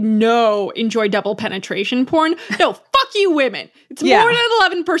I know enjoy double penetration porn, no, fuck you women. It's Yeah. more than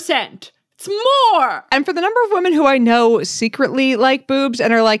 11%. It's more. And for the number of women who I know secretly like boobs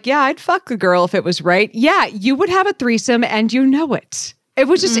and are like, yeah, I'd fuck a girl if it was right. Yeah, you would have a threesome and you know it. It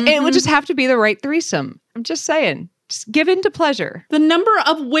would just have to be the right threesome. I'm just saying. Just give in to pleasure. The number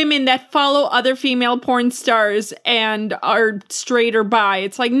of women that follow other female porn stars and are straight or bi,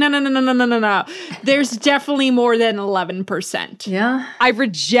 it's like, no. There's definitely more than 11%. Yeah. I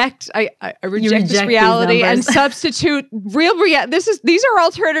reject this reject reality these and numbers. substitute real reality. These are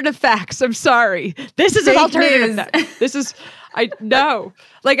alternative facts. I'm sorry. This is an Fake alternative news. fact. This is no.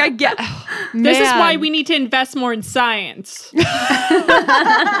 Like I get This is why we need to invest more in science.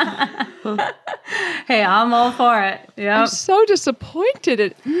 Hey, I'm all for it. I'm Yeah. so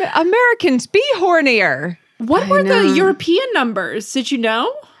disappointed. Americans, be hornier. What were the European numbers? Did you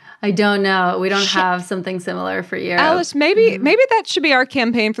know? I don't know. We don't have something similar for Europe. Alice, maybe that should be our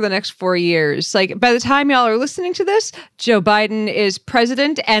campaign for the next 4 years. Like by the time y'all are listening to this, Joe Biden is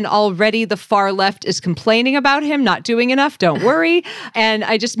president and already the far left is complaining about him not doing enough. Don't worry. And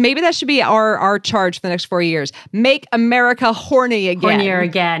maybe that should be our charge for the next 4 years. Make America horny again. Hornier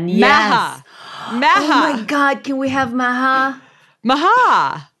again. Maha. Yes. Maha. Oh my God. Can we have Maha?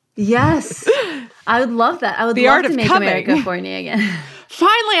 Maha. Yes. I would love that. I would The love art to of make coming. America horny again.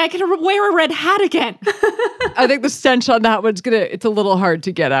 Finally, I can wear a red hat again. I think the stench on that one's it's a little hard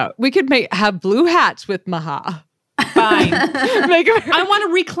to get out. We could have blue hats with Maha. Fine. Make I want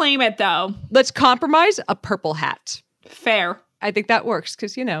to reclaim it, though. Let's compromise a purple hat. Fair. I think that works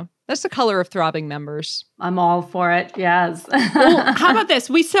because, that's the color of throbbing members. I'm all for it. Yes. Well, how about this?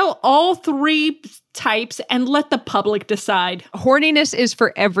 We sell all three types and let the public decide. Horniness is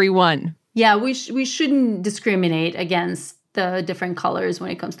for everyone. Yeah, we shouldn't discriminate against the different colors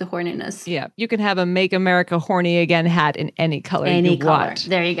when it comes to horniness. Yeah. You can have a Make America Horny Again hat in any color Any you color. want.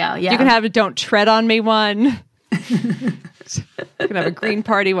 There you go. Yeah. You can have a Don't Tread on Me one. You can have a Green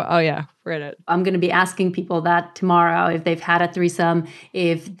Party one. Oh, yeah. We're in it. I'm going to be asking people that tomorrow if they've had a threesome,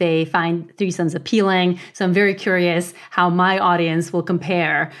 if they find threesomes appealing. So I'm very curious how my audience will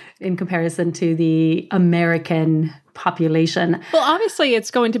compare in comparison to the American population. Well, obviously,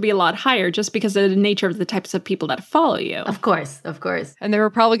 it's going to be a lot higher just because of the nature of the types of people that follow you. Of course, of course. And there are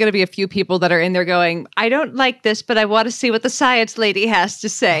probably going to be a few people that are in there going, I don't like this, but I want to see what the science lady has to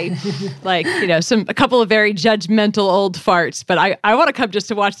say. Like, a couple of very judgmental old farts, but I want to come just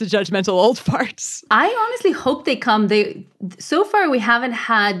to watch the judgmental old farts. I honestly hope they come. So far, we haven't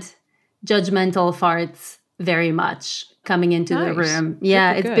had judgmental farts very much coming into the room.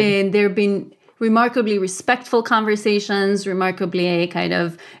 Yeah, there have been remarkably respectful conversations, remarkably kind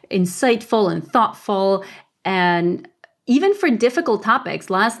of insightful and thoughtful, and even for difficult topics.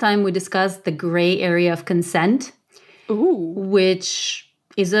 Last time we discussed the gray area of consent, which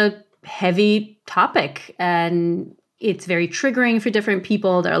is a heavy topic, and it's very triggering for different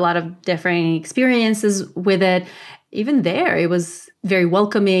people. There are a lot of different experiences with it. Even there, it was very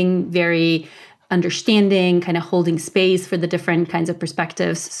welcoming, very understanding, kind of holding space for the different kinds of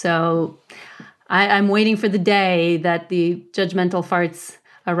perspectives. So I'm waiting for the day that the judgmental farts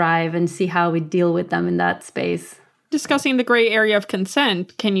arrive and see how we deal with them in that space. Discussing the gray area of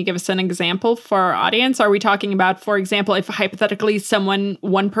consent, can you give us an example for our audience? Are we talking about, for example, if hypothetically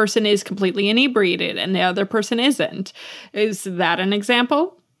one person is completely inebriated and the other person isn't? Is that an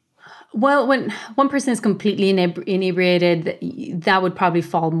example? Well, when one person is completely inebriated, that would probably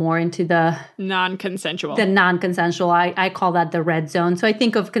fall more into the non-consensual. I call that the red zone. So I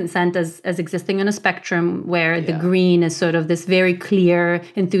think of consent as existing on a spectrum where the green is sort of this very clear,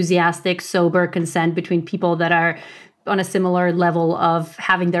 enthusiastic, sober consent between people that are on a similar level of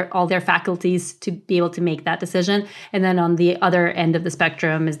having all their faculties to be able to make that decision. And then on the other end of the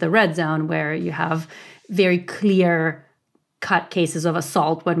spectrum is the red zone, where you have very clear cut cases of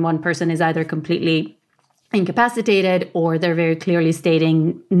assault when one person is either completely incapacitated or they're very clearly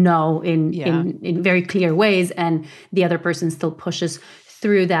stating no in very clear ways, and the other person still pushes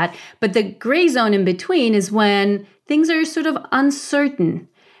through that. But the gray zone in between is when things are sort of uncertain.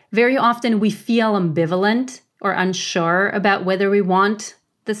 Very often we feel ambivalent or unsure about whether we want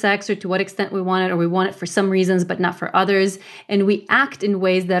the sex or to what extent we want it, or we want it for some reasons but not for others. And we act in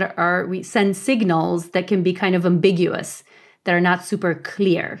ways we send signals that can be kind of ambiguous, that are not super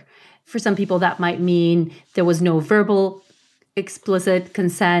clear. For some people, that might mean there was no verbal explicit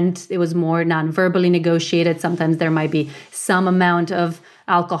consent. It was more non-verbally negotiated. Sometimes there might be some amount of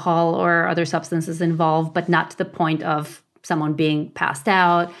alcohol or other substances involved, but not to the point of someone being passed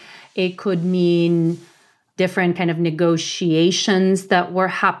out. It could mean different kind of negotiations that were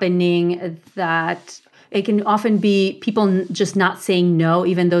happening, that it can often be people just not saying no,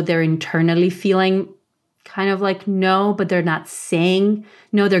 even though they're internally feeling kind of like no, but they're not saying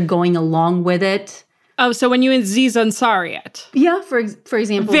no, they're going along with it. Oh, so when you Aziz Ansariat. Yeah, for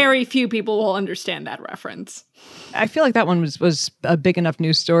example. Very few people will understand that reference. I feel like that one was a big enough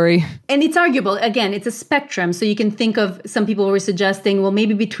news story. And it's arguable. Again, it's a spectrum. So you can think of, some people were suggesting, well,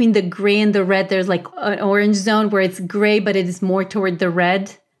 maybe between the gray and the red, there's like an orange zone where it's gray, but it is more toward the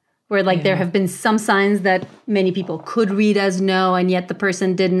red, where there have been some signs that many people could read as no, and yet the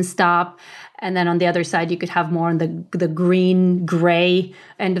person didn't stop. And then on the other side, you could have more on the green, gray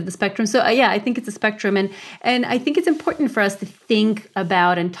end of the spectrum. So I think it's a spectrum. And I think it's important for us to think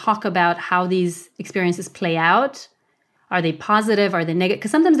about and talk about how these experiences play out. Are they positive? Are they negative? Because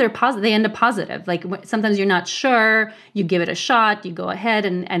sometimes they're positive. They end up positive. Like sometimes you're not sure. You give it a shot. You go ahead,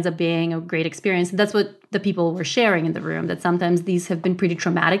 and it ends up being a great experience. And that's what the people were sharing in the room, that sometimes these have been pretty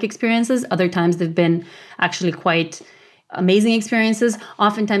traumatic experiences. Other times they've been actually quite amazing experiences.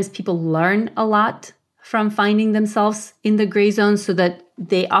 Oftentimes people learn a lot from finding themselves in the gray zone, so that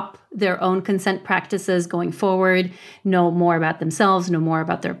they up their own consent practices going forward, know more about themselves, know more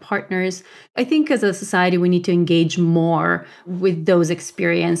about their partners. I think as a society, we need to engage more with those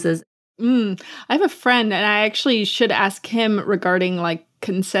experiences. I have a friend, and I actually should ask him regarding like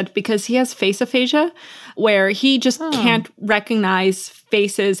consent, because he has face aphasia, where he just can't recognize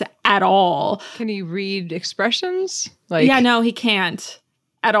faces at all. Can he read expressions? Yeah, no, he can't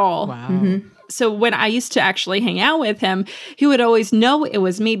at all. Wow. Mm-hmm. So when I used to actually hang out with him, he would always know it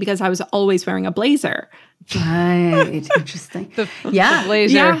was me because I was always wearing a blazer. Right. Interesting. The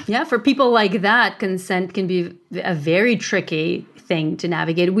blazer. Yeah. For people like that, consent can be a very tricky thing to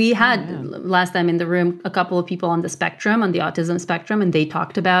navigate. We had last time in the room a couple of people on the spectrum, on the autism spectrum, and they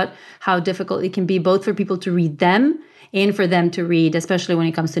talked about how difficult it can be both for people to read them and for them to read, especially when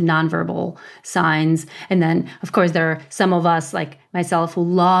it comes to nonverbal signs. And then, of course, there are some of us, like myself, who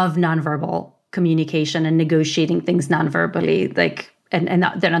love nonverbal communication and negotiating things nonverbally, and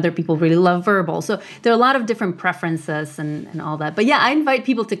then other people really love verbal. So there are a lot of different preferences and all that. But yeah, I invite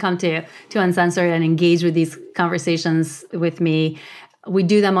people to come to Uncensored and engage with these conversations with me. We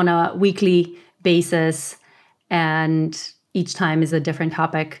do them on a weekly basis. and each time is a different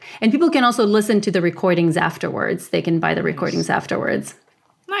topic. And people can also listen to the recordings afterwards. They can buy the recordings afterwards.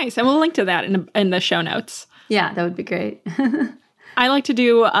 Nice. And we'll link to that in the show notes. Yeah, that would be great. I like to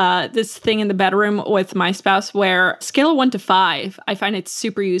do this thing in the bedroom with my spouse where scale of 1 to 5, I find it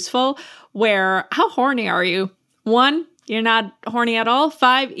super useful. Where, how horny are you? 1, you're not horny at all.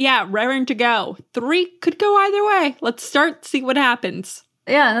 5, yeah, raring to go. 3, could go either way. Let's start, see what happens.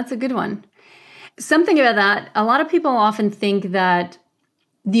 Yeah, that's a good one. Something about that, a lot of people often think that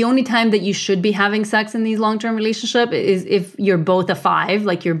the only time that you should be having sex in these long-term relationships is if you're both a 5,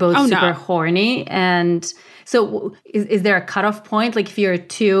 like you're both super horny. And so is there a cutoff point? Like if you're a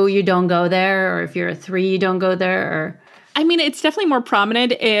 2, you don't go there, or if you're a 3, you don't go there, or... I mean, it's definitely more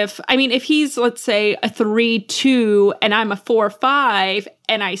prominent if he's, let's say, a 3-2 and I'm a 4-5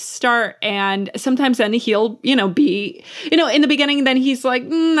 and I start, and sometimes then he'll, be, in the beginning, then he's like,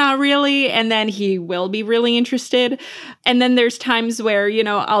 not really. And then he will be really interested. And then there's times where,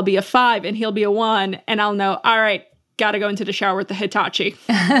 I'll be a 5 and he'll be a 1 and I'll know, all right, got to go into the shower with the Hitachi.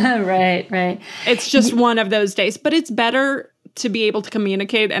 Right. It's just one of those days, but it's better to be able to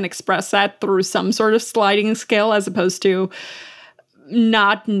communicate and express that through some sort of sliding scale as opposed to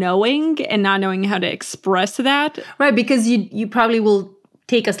not knowing how to express that. Right, because you probably will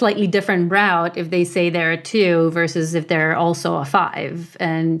take a slightly different route if they say they're a 2 versus if they're also a 5.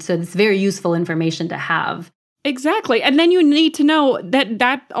 And so it's very useful information to have. Exactly. And then you need to know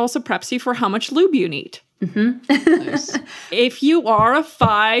that also preps you for how much lube you need. Mm-hmm. Nice. If you are a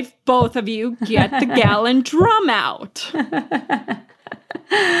 5, both of you get the gallon drum out.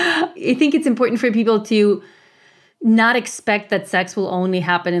 I think it's important for people to not expect that sex will only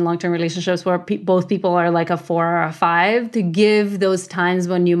happen in long-term relationships where both people are like a 4 or a 5, to give those times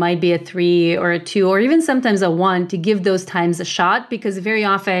when you might be a 3 or a 2 or even sometimes a 1, to give those times a shot, because very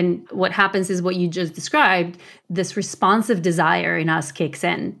often what happens is what you just described, this responsive desire in us kicks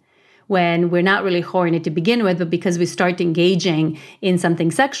in when we're not really horny to begin with, but because we start engaging in something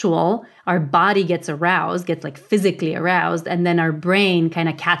sexual, our body gets aroused, gets like physically aroused, and then our brain kind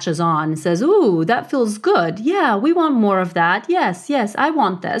of catches on and says, ooh, that feels good. Yeah, we want more of that. Yes, I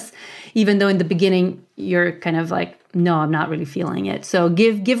want this. Even though in the beginning, you're kind of like, no, I'm not really feeling it. So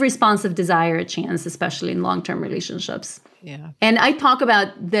give responsive desire a chance, especially in long-term relationships. Yeah. And I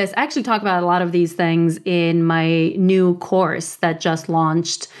actually talk about a lot of these things in my new course that just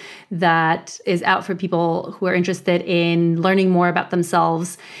launched, that is out for people who are interested in learning more about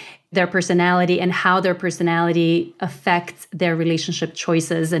themselves, their personality, and how their personality affects their relationship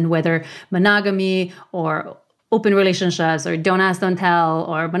choices, and whether monogamy or open relationships or don't ask, don't tell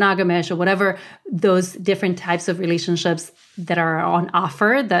or monogamish or whatever, those different types of relationships that are on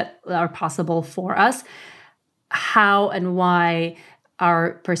offer that are possible for us, how and why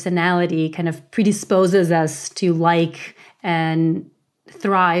our personality kind of predisposes us to like and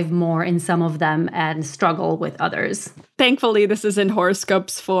thrive more in some of them and struggle with others. Thankfully, this isn't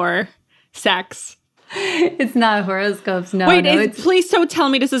horoscopes for sex. It's not horoscopes. No. Wait, please don't tell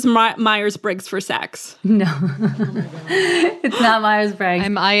me this is Myers-Briggs for sex. No. It's not Myers-Briggs.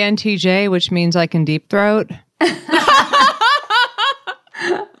 I'm INTJ, which means I can deep throat.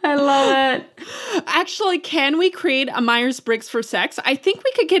 I love it. Actually, can we create a Myers-Briggs for sex? I think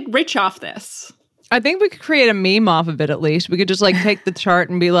we could get rich off this. I think we could create a meme off of it at least. We could just like take the chart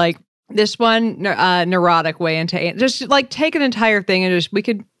and be like, this one neurotic way into just like take an entire thing and just we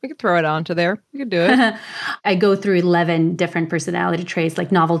could throw it onto there. We could do it. I go through 11 different personality traits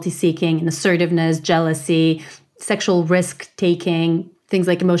like novelty seeking and assertiveness, jealousy, sexual risk taking, things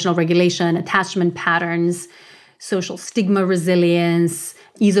like emotional regulation, attachment patterns, social stigma resilience,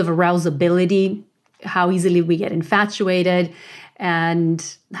 ease of arousability, how easily we get infatuated,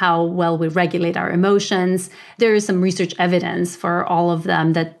 and how well we regulate our emotions. There is some research evidence for all of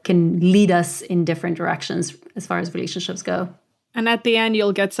them that can lead us in different directions as far as relationships go. And at the end,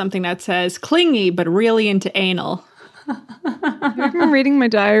 you'll get something that says clingy, but really into anal. I'm reading my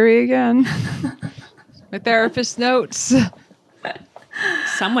diary again. My therapist's notes.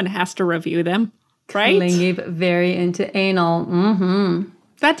 Someone has to review them, right? Clingy, but very into anal. Mm-hmm.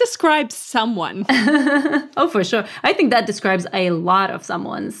 That describes someone. Oh, for sure. I think that describes a lot of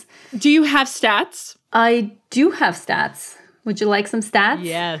someone's. Do you have stats? I do have stats. Would you like some stats?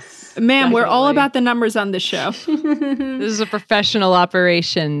 Yes. Ma'am, we're all about the numbers on this show. This is a professional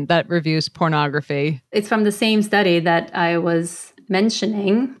operation that reviews pornography. It's from the same study that I was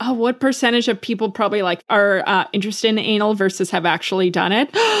mentioning. Oh, what percentage of people probably like are interested in anal versus have actually done it?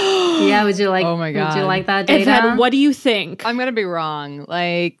 Yeah, would you like? Oh my God. Would you like that data? Yvette, what do you think? I'm gonna be wrong.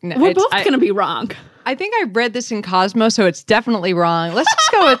 Like we're both gonna be wrong. I think I read this in Cosmos, so it's definitely wrong. Let's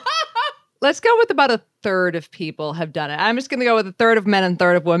go with about third of people have done it. I'm just going to go with a third of men and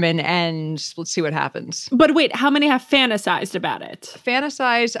third of women, and let's see what happens. But wait, how many have fantasized about it?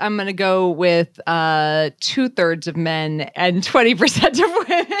 Fantasize, I'm going to go with 2/3 of men and 20% of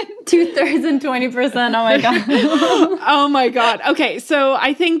women. 2/3 and 20%. Oh my God. Oh my God. Okay, so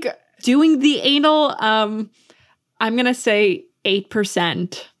I think doing the anal, I'm going to say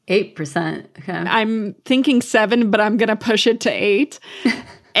 8%. 8%. Okay. I'm thinking 7, but I'm going to push it to 8.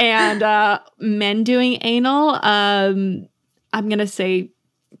 And men doing anal, I'm going to say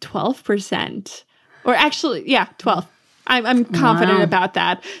 12%. Or actually, yeah, 12. I'm confident about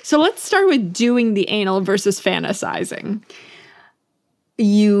that. So let's start with doing the anal versus fantasizing.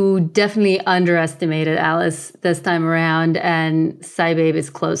 You definitely underestimated Alice this time around, and Cybabe is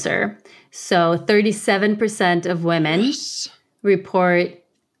closer. So 37% of women report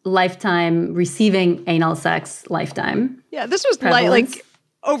lifetime receiving anal sex lifetime. Yeah, this was like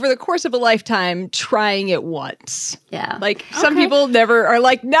over the course of a lifetime trying it once. Yeah. Like some people never are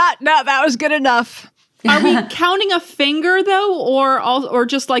like, nah, that was good enough. Are we counting a finger though, or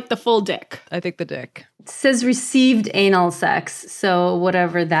just like the full dick? I think the dick. It says received anal sex, so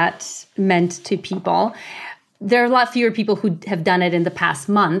whatever that meant to people. There are a lot fewer people who have done it in the past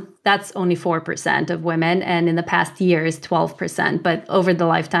month. That's only 4% of women. And in the past year is 12%. But over the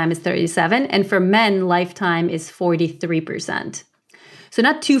lifetime is 37%. And for men, lifetime is 43%. So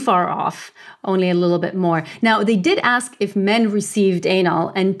not too far off, only a little bit more. Now, they did ask if men received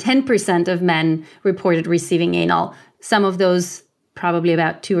anal, and 10% of men reported receiving anal. Some of those, probably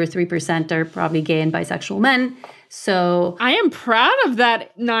about 2 or 3%, are probably gay and bisexual men. So I am proud of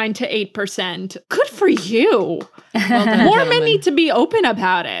that 9 to 8%. Good for you. Well done, More gentlemen. men need to be open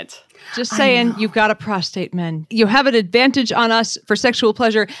about it. Just saying, you've got a prostate, men. You have an advantage on us for sexual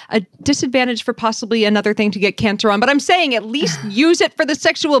pleasure, a disadvantage for possibly another thing to get cancer on. But I'm saying at least use it for the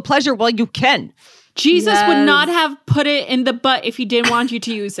sexual pleasure while you can. Jesus would Yes. not have put it in the butt if he didn't want you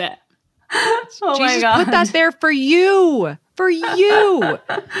to use it. oh Jesus put that there for you. For you.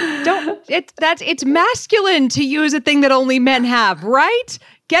 It's masculine to use a thing that only men have, right?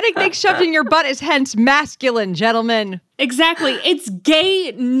 Getting things shoved in your butt is hence masculine, gentlemen. Exactly. It's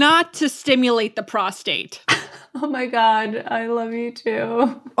gay not to stimulate the prostate. Oh my God, I love you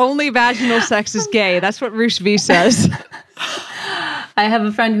too. Only vaginal sex is gay. That's what Rush V says. I have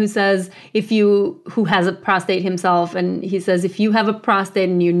a friend who says who has a prostate himself, and he says if you have a prostate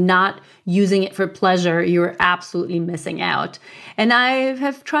and you're not using it for pleasure, you're absolutely missing out. And I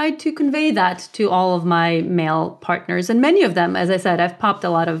have tried to convey that to all of my male partners, and many of them, as I said, I've popped a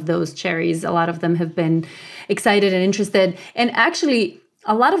lot of those cherries. A lot of them have been excited and interested. And actually,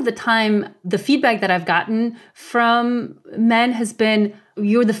 a lot of the time, the feedback that I've gotten from men has been,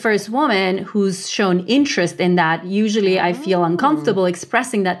 you're the first woman who's shown interest in that. Usually I feel uncomfortable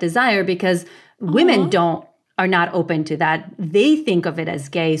expressing that desire because women are not open to that. They think of it as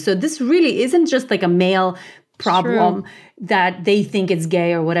gay. So this really isn't just like a male problem that they think it's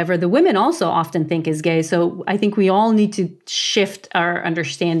gay or whatever. The women also often think is gay. So I think we all need to shift our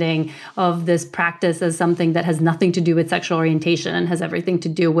understanding of this practice as something that has nothing to do with sexual orientation and has everything to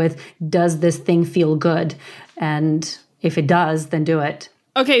do with, does this thing feel good? And if it does, then do it.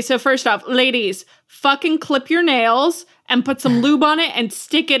 Okay, so first off, ladies, fucking clip your nails and put some lube on it and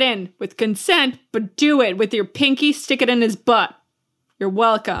stick it in with consent, but do it with your pinky, stick it in his butt. You're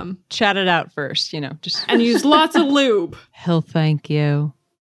welcome. Chat it out first, just. And use lots of lube. He'll thank you.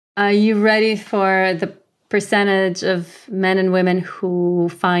 Are you ready for the percentage of men and women who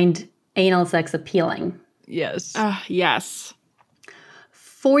find anal sex appealing? Yes. Yes.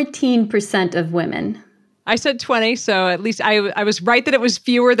 14% of women. I said 20, so at least I was right that it was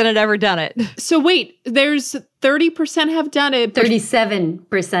fewer than had ever done it. So wait, there's 30% have done it.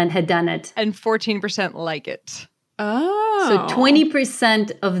 37% had done it. And 14% like it. Oh. So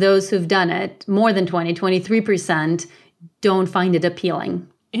 20% of those who've done it, more than 23%, don't find it appealing.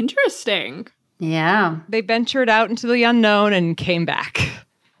 Interesting. Yeah. They ventured out into the unknown and came back.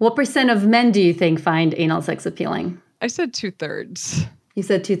 What percent of men do you think find anal sex appealing? I said 2/3. You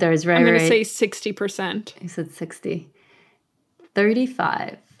said 2/3, right? I'm going right. to say 60%. You said 60.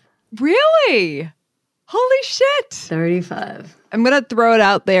 35. Really? Holy shit. 35. I'm going to throw it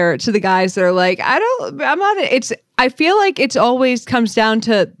out there to the guys that are like, I feel like it's always comes down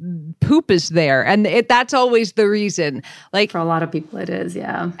to poop is there. And that's always the reason. Like For a lot of people it is,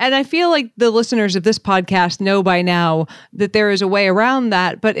 yeah. And I feel like the listeners of this podcast know by now that there is a way around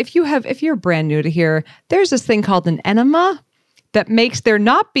that. But if you're brand new to here, there's this thing called an enema that makes there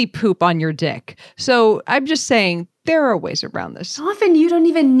not be poop on your dick. So I'm just saying there are ways around this. Often you don't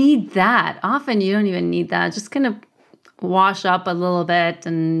even need that. Just kind of wash up a little bit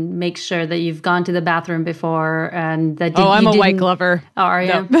and make sure that you've gone to the bathroom before and that I'm a white glover. Oh, are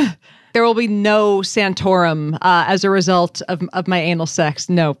you? No. There will be no Santorum as a result of my anal sex.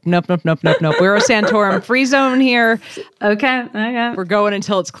 Nope. We're a Santorum free zone here. Okay. We're going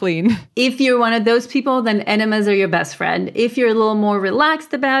until it's clean. If you're one of those people, then enemas are your best friend. If you're a little more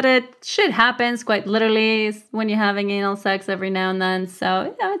relaxed about it, shit happens quite literally when you're having anal sex every now and then.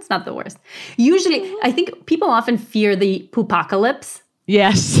 So it's not the worst. Usually, I think people often fear the poopocalypse.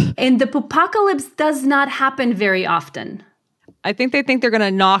 Yes. And the poopocalypse does not happen very often. I think they think they're going to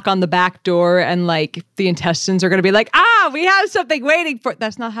knock on the back door and like the intestines are going to be like, we have something waiting for.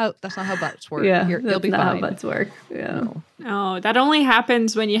 That's not how butts work. Yeah, You'll be not fine. how butts work. Yeah. No, that only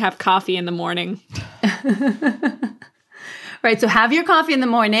happens when you have coffee in the morning. Right. So have your coffee in the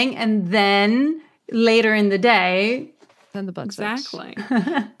morning and then later in the day. Then the butt Exactly.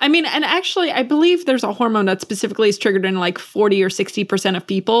 I mean, and actually, I believe there's a hormone that specifically is triggered in like 40 or 60% of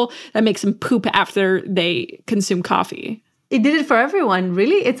people that makes them poop after they consume coffee. It did it for everyone,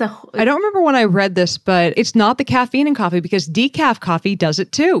 really? I don't remember when I read this, but it's not the caffeine in coffee because decaf coffee does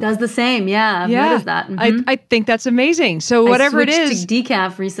it too. Does the same, yeah. I've noticed that. Mm-hmm. I think that's amazing. So whatever it is. I switched to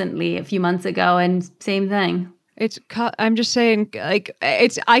decaf recently, a few months ago, and same thing. I'm just saying, like,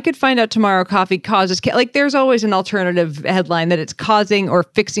 I could find out tomorrow coffee causes, like, there's always an alternative headline that it's causing or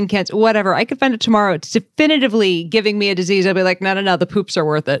fixing cancer, whatever. I could find out tomorrow. It's definitively giving me a disease. I'll be like, no, the poops are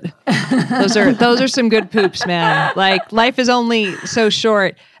worth it. Those are some good poops, man. Like, life is only so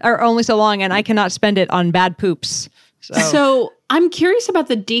short or only so long, and I cannot spend it on bad poops. So I'm curious about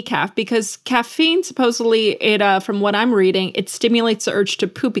the decaf because caffeine, supposedly, from what I'm reading, it stimulates the urge to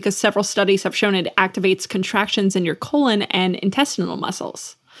poop because several studies have shown it activates contractions in your colon and intestinal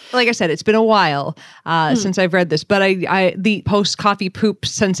muscles. Like I said, it's been a while since I've read this, but the post-coffee poop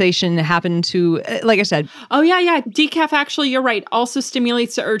sensation happened to, like I said. Oh, yeah. Decaf, actually, you're right, also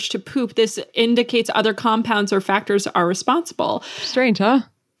stimulates the urge to poop. This indicates other compounds or factors are responsible. Strange, huh?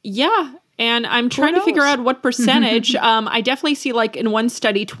 Yeah. And I'm trying to figure out what percentage. I definitely see, like, in one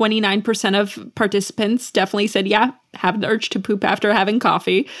study, 29% of participants definitely said, have an urge to poop after having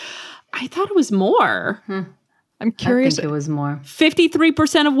coffee. I thought it was more. I'm curious. I think it was more.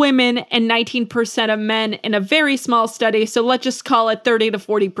 53% of women and 19% of men in a very small study. So let's just call it 30 to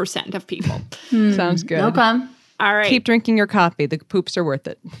 40% of people. Sounds good. Okay. All right. Keep drinking your coffee. The poops are worth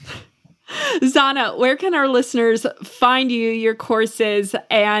it. Zana, where can our listeners find you, your courses,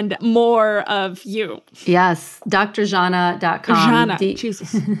 and more of you? Yes, drjana.com. Jana,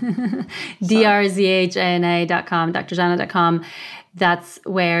 Jesus. DRZHANA.com, drjana.com. That's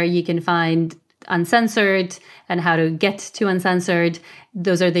where you can find Uncensored and how to get to Uncensored.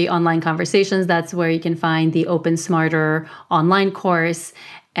 Those are the online conversations. That's where you can find the Open Smarter online course.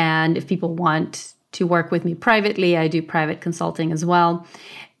 And if people want to work with me privately, I do private consulting as well,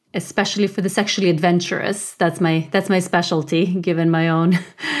 especially for the sexually adventurous. That's my specialty, given my own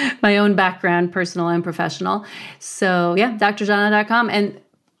background, personal and professional. So yeah, drjana.com, and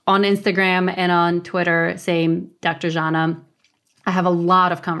on Instagram and on Twitter, same Dr. Jana. I have a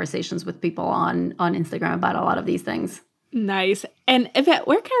lot of conversations with people on Instagram about a lot of these things. Nice. And Yvette,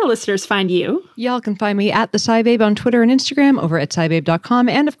 where can our listeners find you? Y'all can find me at the SciBabe on Twitter and Instagram, over at SciBabe.com,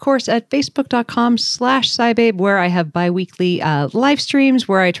 and of course at Facebook.com/SciBabe, where I have bi-weekly live streams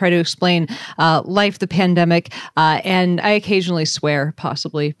where I try to explain life, the pandemic, and I occasionally swear,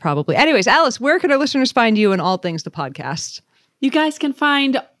 possibly, probably. Anyways, Alice, where can our listeners find you and all things the podcast? You guys can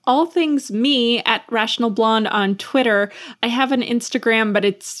find all things me at Rational Blonde on Twitter. I have an Instagram, but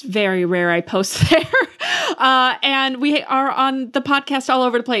it's very rare I post there. And we are on the podcast all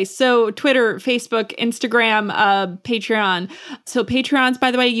over the place. So Twitter, Facebook, Instagram, Patreon. So Patreons,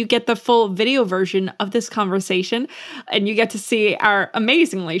 by the way, you get the full video version of this conversation, and you get to see our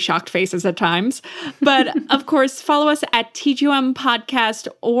amazingly shocked faces at times. But of course, follow us at TGOM Podcast,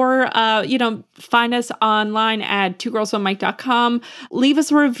 or, find us online at twogirlsonemic.com. Leave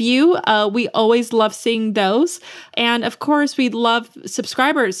us a review. We always love seeing those. And of course, we love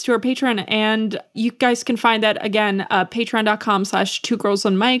subscribers to our Patreon. And you guys can find that again,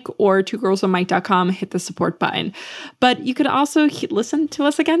 patreon.com/twogirlsonemic or twogirlsonemic.com. Hit the support button. But you could also listen to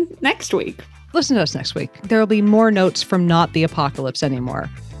us again next week. Listen to us next week. There will be more notes from Not the Apocalypse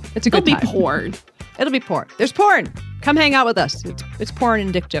anymore. It's a good time. It'll be porn. It'll be porn. There's porn. Come hang out with us. It's porn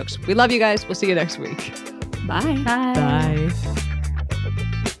and dick jokes. We love you guys. We'll see you next week. Bye. Bye. Bye.